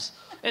jobs.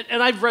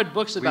 And I've read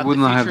books about the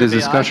future of AI. We wouldn't have this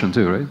discussion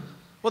too, right?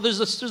 Well,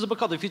 there's a book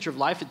called The Future of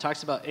Life. It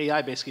talks about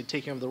AI basically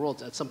taking over the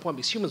world at some point,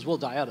 because humans will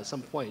die out at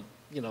some point,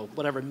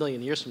 whatever,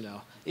 million years from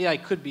now. AI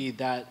could be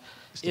that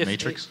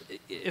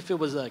if it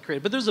was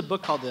created. But there's a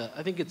book called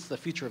I think it's The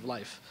Future of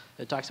Life.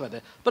 It talks about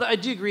that. But I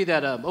do agree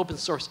that open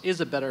source is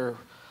a better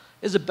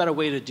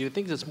way to do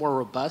things. It's more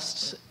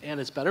robust and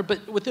it's better.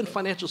 But within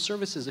financial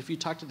services, if you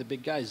talk to the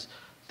big guys,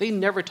 they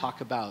never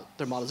talk about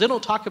their models. They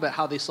don't talk about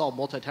how they solve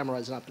multi-time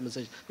horizon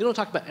optimization. They don't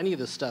talk about any of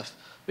this stuff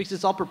because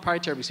it's all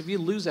proprietary. Because if you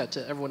lose that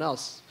to everyone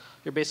else,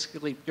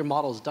 your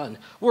model is done.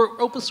 Where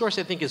open source,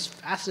 I think, is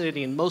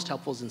fascinating and most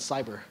helpful is in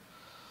cyber.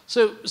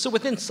 So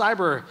within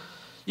cyber,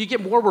 you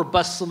get more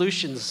robust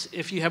solutions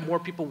if you have more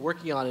people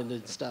working on it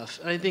and stuff.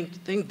 And I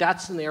think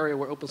that's an area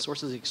where open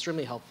source is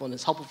extremely helpful, and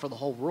it's helpful for the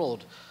whole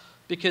world.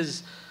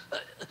 Because,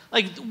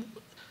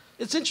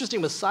 it's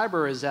interesting with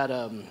cyber is that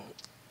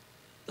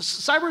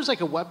cyber is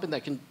like a weapon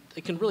that can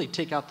really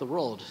take out the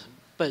world,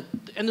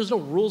 and there's no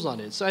rules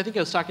on it. So I think I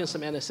was talking to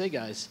some NSA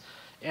guys,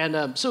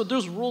 and so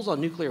there's rules on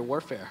nuclear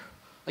warfare.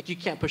 You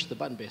can't push the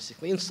button,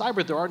 basically. In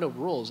cyber, there are no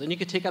rules, and you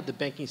could take out the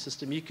banking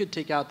system. You could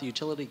take out the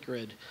utility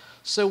grid.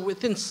 So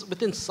within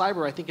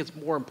cyber, I think it's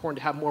more important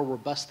to have more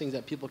robust things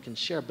that people can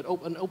share. But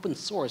an open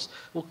source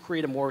will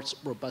create a more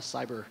robust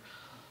cyber,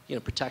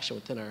 protection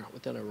within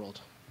our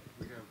world.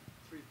 We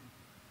have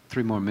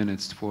 3 more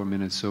minutes, 4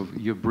 minutes. So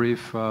your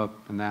brief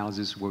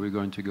analysis where we're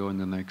going to go in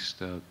the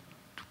next,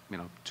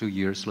 2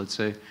 years, let's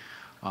say.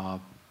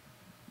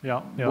 Yeah.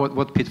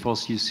 What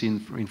pitfalls do you see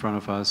in front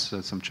of us?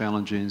 Some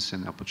challenges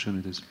and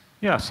opportunities.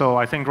 Yeah, so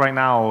I think right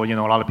now, a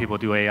lot of people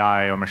do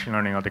AI or machine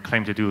learning, or they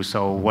claim to do.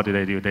 So what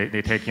do?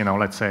 They take,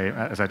 let's say,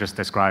 as I just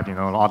described,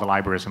 all the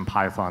libraries in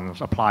Python,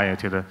 apply it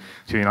to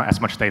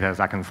as much data as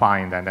I can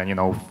find, and then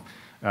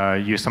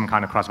use some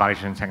kind of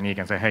cross-validation technique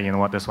and say, hey, you know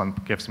what, this one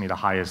gives me the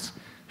highest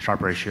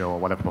Sharpe ratio or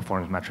whatever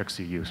performance metrics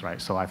you use,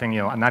 right? So I think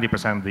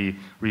 90% of the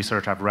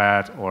research I've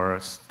read or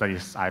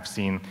studies I've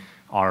seen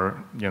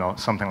are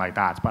something like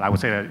that. But I would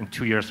say that in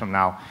 2 years from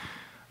now,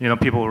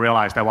 people will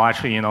realize that, well,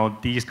 actually,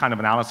 these kind of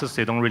analysis,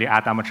 they don't really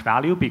add that much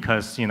value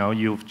because,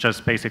 you've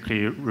just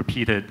basically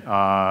repeated,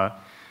 the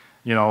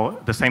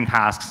same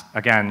tasks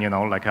again,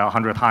 like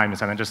 100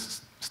 times, and then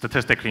just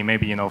statistically,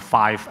 maybe,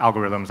 5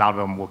 algorithms out of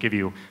them will give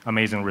you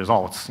amazing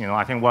results.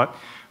 I think what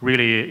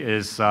really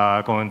is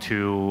going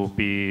to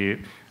be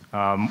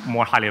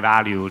more highly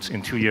valued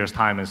in 2 years'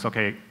 time is,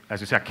 okay, as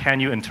you said, can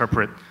you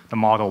interpret the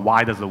model?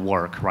 Why does it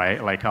work,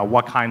 right?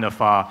 What kind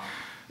of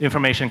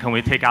information can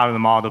we take out of the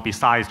model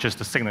besides just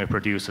the signal it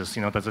produces?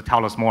 Does it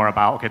tell us more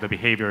about, okay, the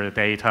behavior of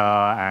the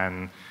data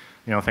and,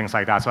 things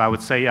like that? So I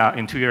would say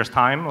in 2 years'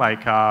 time,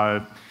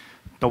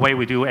 the way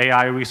we do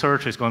AI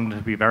research is going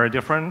to be very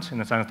different in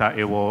the sense that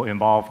it will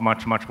involve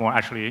much, much more,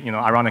 actually,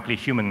 ironically,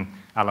 human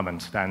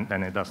elements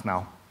than it does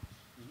now.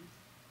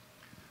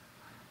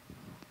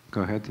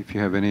 Go ahead if you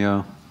have any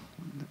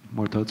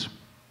more thoughts.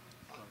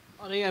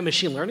 On AI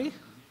machine learning?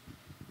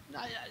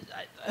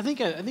 I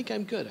think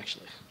I'm good,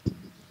 actually.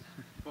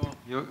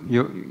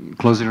 Your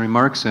closing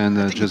remarks, and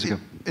Jessica.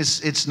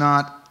 It's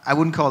not, I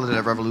wouldn't call it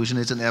a revolution,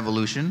 it's an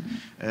evolution.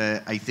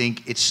 I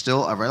think it's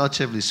still a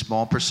relatively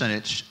small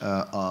percentage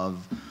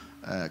of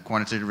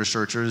quantitative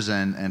researchers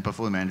and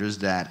portfolio managers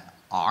that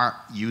are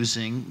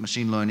using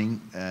machine learning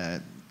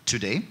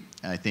today.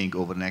 I think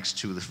over the next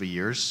 2 to 3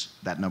 years,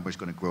 that number is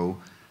going to grow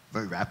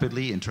very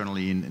rapidly.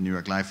 Internally in New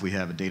York Life, we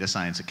have a data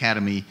science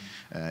academy.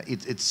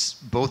 It's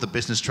both a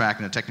business track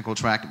and a technical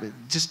track.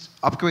 Just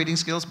upgrading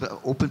skills, but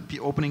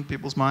opening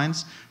people's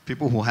minds.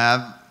 People who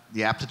have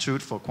the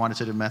aptitude for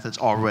quantitative methods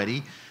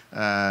already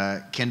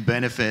can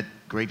benefit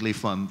greatly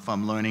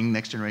from learning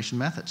next generation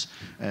methods.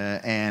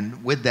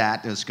 And with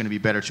that, there's going to be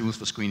better tools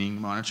for screening,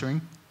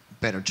 monitoring,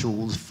 better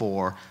tools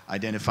for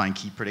identifying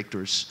key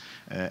predictors.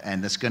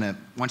 And that's going to,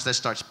 once that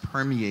starts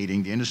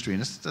permeating the industry,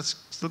 and that's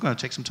still going to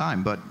take some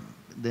time, but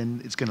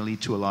then it's going to lead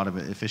to a lot of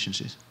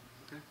efficiencies.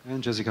 Okay.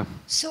 And Jessica?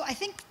 So I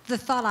think the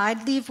thought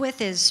I'd leave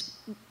with is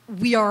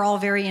we are all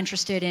very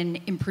interested in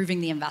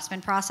improving the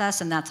investment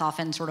process, and that's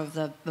often sort of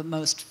the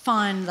most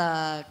fun,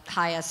 the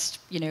highest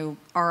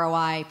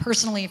ROI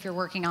personally if you're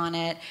working on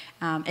it.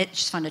 It's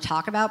just fun to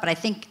talk about, but I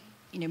think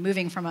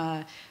moving from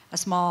a a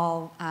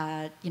small,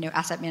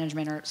 asset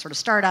management or sort of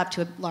startup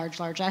to a large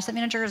asset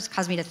manager has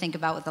caused me to think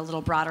about with a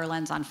little broader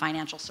lens on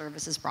financial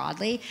services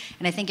broadly.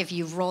 And I think if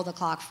you roll the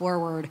clock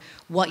forward,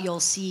 what you'll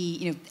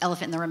see,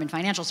 elephant in the room in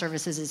financial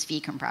services is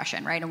fee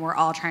compression, right? And we're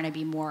all trying to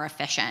be more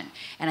efficient.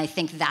 And I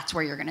think that's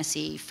where you're going to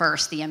see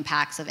first the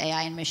impacts of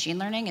AI and machine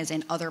learning is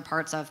in other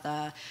parts of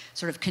the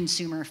sort of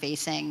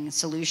consumer-facing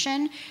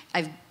solution.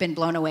 I've been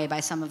blown away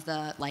by some of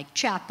the like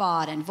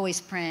chatbot and voice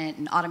print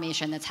and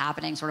automation that's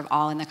happening sort of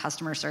all in the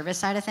customer service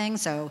side of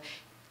things. So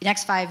the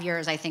next 5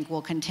 years, I think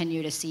we'll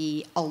continue to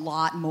see a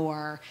lot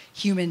more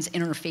humans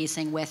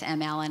interfacing with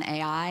ML and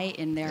AI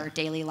in their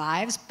daily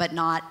lives, but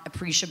not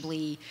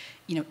appreciably,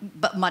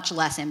 but much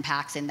less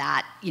impacts in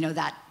that,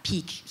 that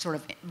peak sort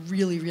of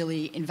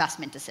really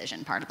investment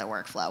decision part of the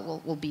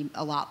workflow will be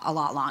a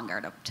lot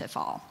longer to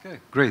fall. Okay,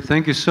 great.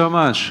 Thank you so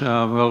much.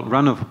 Well,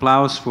 round of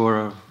applause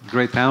for a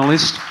great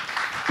panelist.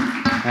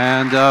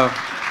 And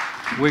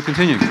we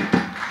continue.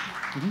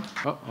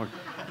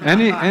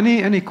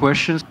 Any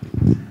questions?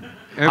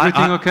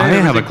 Everything okay? I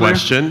have a clear?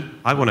 question.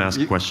 I want to ask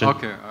a question.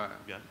 Okay.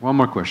 One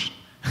more question.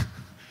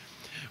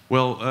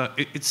 Well,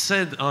 it's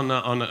said on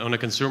a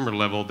consumer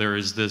level there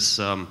is this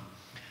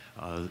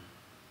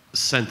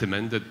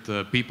sentiment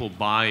that people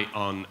buy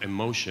on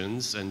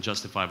emotions and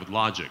justify with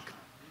logic.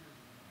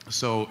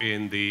 So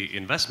in the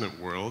investment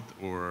world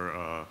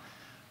or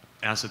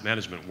asset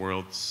management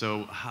world,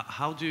 so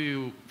how do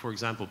you, for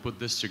example, put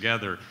this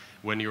together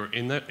when your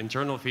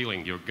internal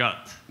feeling, your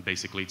gut,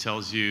 basically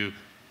tells you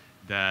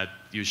that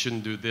you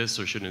shouldn't do this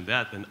or shouldn't do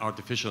that, and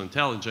artificial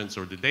intelligence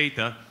or the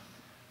data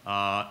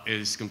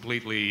is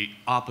completely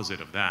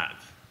opposite of that.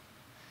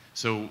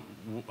 So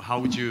how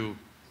would you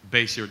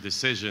base your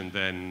decision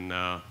then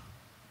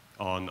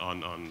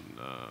on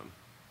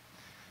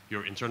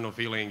your internal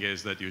feeling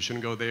is that you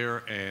shouldn't go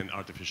there and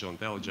artificial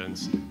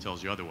intelligence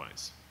tells you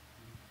otherwise?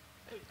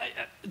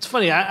 It's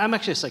funny. I'm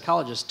actually a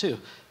psychologist too.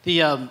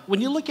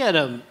 When you look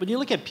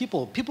at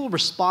people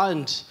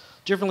respond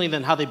differently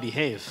than how they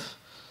behave.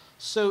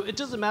 So it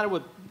doesn't matter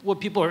what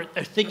people are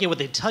thinking, what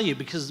they tell you,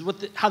 because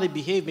how they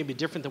behave may be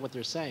different than what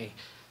they're saying.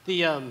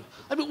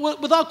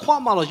 Without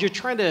quant models, you're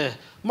trying to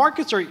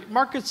markets.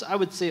 I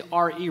would say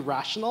are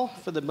irrational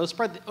for the most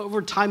part.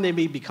 Over time, they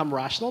may become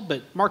rational,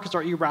 but markets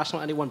are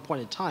irrational at any one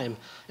point in time.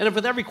 And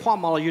with every quant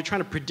model, you're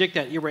trying to predict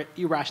that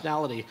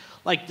irrationality,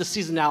 like the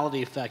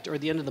seasonality effect or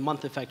the end of the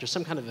month effect or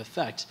some kind of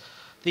effect.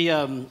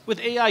 With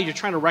AI, you're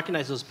trying to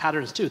recognize those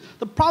patterns too.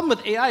 The problem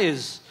with AI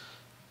is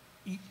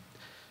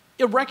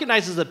it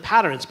recognizes the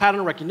pattern, it's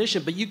pattern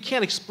recognition, but you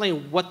can't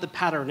explain what the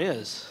pattern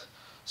is.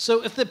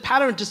 So if the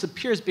pattern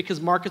disappears because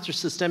markets are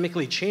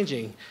systemically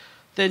changing,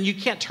 then you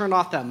can't turn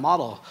off that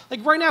model.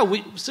 Like right now,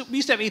 we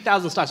used to have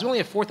 8,000 stocks. We only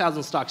have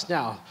 4,000 stocks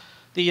now.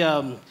 We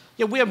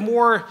have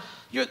more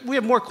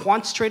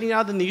quants trading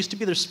now than there used to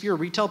be. There's fewer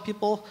retail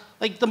people.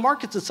 Like the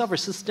markets itself are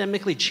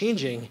systemically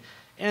changing.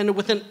 And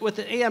with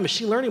an AI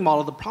machine learning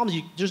model, the problem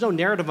is there's no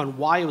narrative on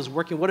why it was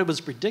working, what it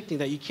was predicting,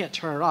 that you can't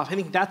turn it off. I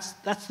think that's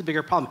the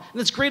bigger problem. And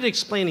it's great at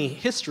explaining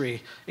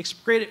history. It's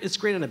great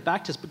in a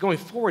backtest, but going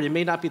forward, it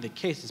may not be the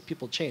case as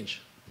people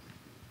change.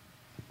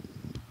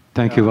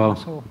 Thank you, Val.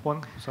 So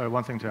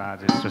one thing to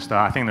add is just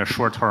I think the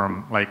short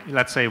term, like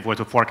let's say if we're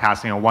to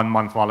forecast 1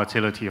 month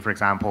volatility, for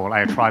example,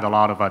 I tried a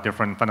lot of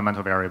different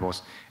fundamental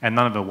variables, and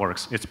none of it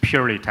works. It's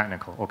purely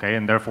technical, okay?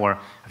 And therefore,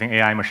 I think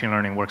AI machine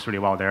learning works really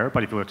well there.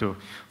 But if you were to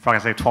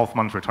forecast, say,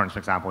 12-month returns, for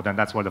example, then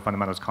that's where the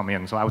fundamentals come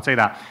in. So I would say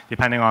that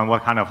depending on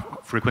what kind of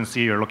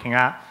frequency you're looking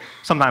at,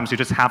 sometimes you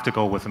just have to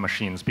go with the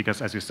machines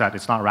because, as you said,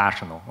 it's not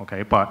rational,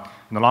 okay? But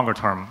in the longer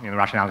term,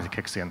 rationality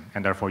kicks in,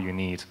 and therefore you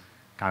need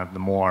kind of the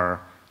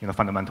more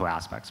fundamental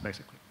aspects,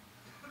 basically.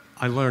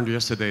 I learned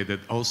yesterday that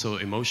also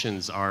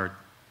emotions are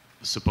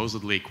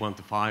supposedly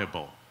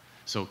quantifiable.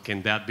 So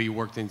can that be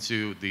worked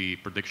into the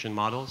prediction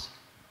models?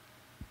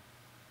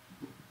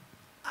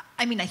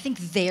 I mean, I think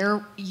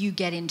there you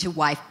get into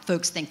why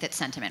folks think that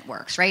sentiment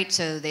works, right?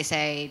 So they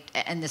say,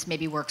 and this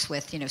maybe works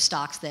with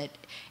stocks that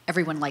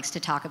everyone likes to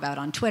talk about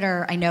on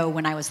Twitter. I know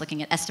when I was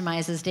looking at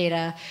Estimize's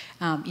data,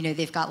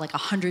 they've got like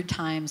 100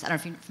 times. I don't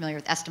know if you're familiar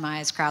with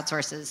Estimize,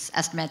 crowdsources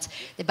estimates,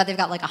 but they've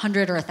got like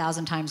 100 or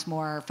 1,000 times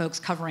more folks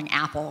covering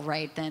Apple,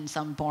 right, than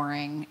some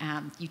boring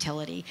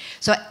utility.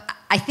 So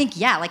I think,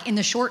 yeah, like in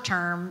the short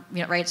term,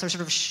 right, so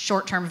sort of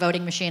short-term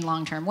voting machine,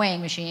 long-term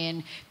weighing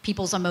machine,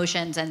 people's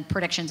emotions and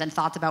predictions and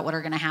thoughts about what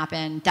are going to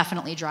happen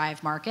definitely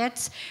drive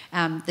markets.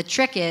 The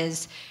trick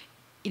is,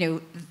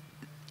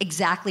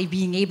 exactly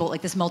being able,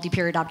 like this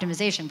multi-period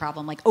optimization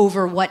problem, like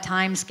over what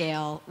time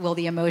scale will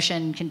the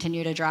emotion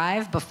continue to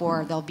drive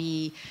before there'll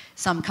be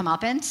some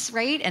comeuppance,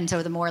 right? And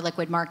so the more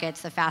liquid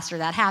markets, the faster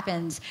that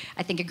happens.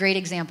 I think a great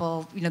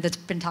example, that's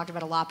been talked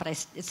about a lot, but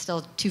it's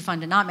still too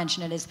fun to not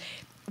mention it, is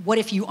what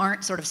if you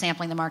aren't sort of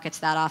sampling the markets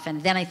that often?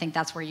 Then I think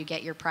that's where you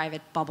get your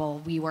private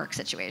bubble WeWork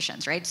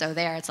situations, right? So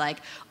there it's like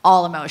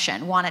all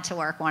emotion, want it to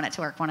work, want it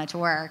to work, want it to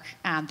work.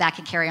 That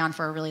can carry on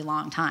for a really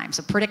long time.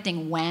 So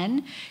predicting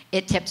when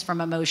it tips from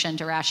emotion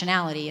to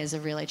rationality is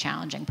a really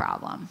challenging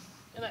problem.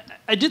 And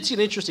I did see an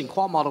interesting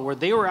quant model where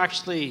they were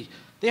actually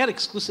they had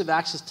exclusive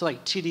access to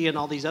like TD and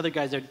all these other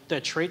guys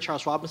that trade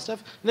Charles Schwab and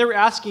stuff. And they were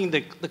asking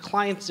the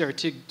clients there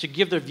to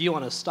give their view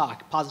on a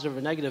stock, positive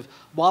or negative,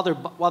 while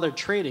they're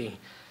trading.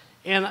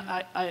 And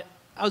I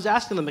was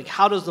asking them, like,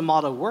 how does the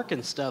model work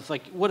and stuff?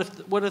 Like, what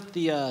if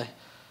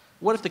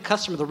the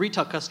customer, the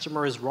retail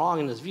customer, is wrong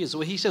in his view?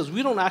 So he says,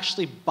 we don't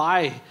actually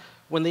buy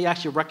when they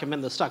actually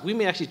recommend the stock. We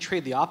may actually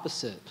trade the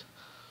opposite.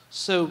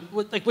 So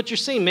what you're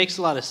saying makes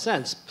a lot of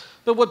sense.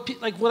 But what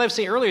I was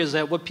saying earlier is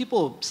that what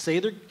people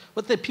say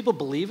what people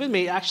believe in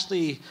may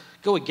actually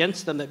go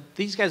against them. That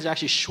these guys are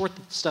actually short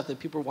the stuff that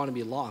people want to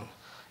be long,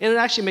 and it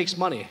actually makes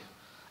money.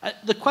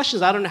 The question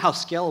is, I don't know how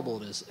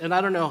scalable it is, and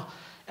I don't know,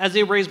 as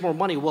they raise more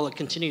money, will it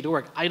continue to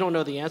work? I don't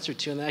know the answer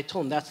to, and I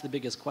told them that's the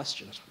biggest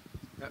question.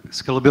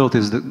 Scalability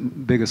is the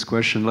biggest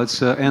question.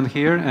 Let's end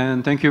here,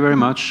 and thank you very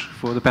much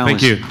for the panelists.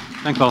 Thank you.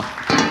 Thank you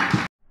all.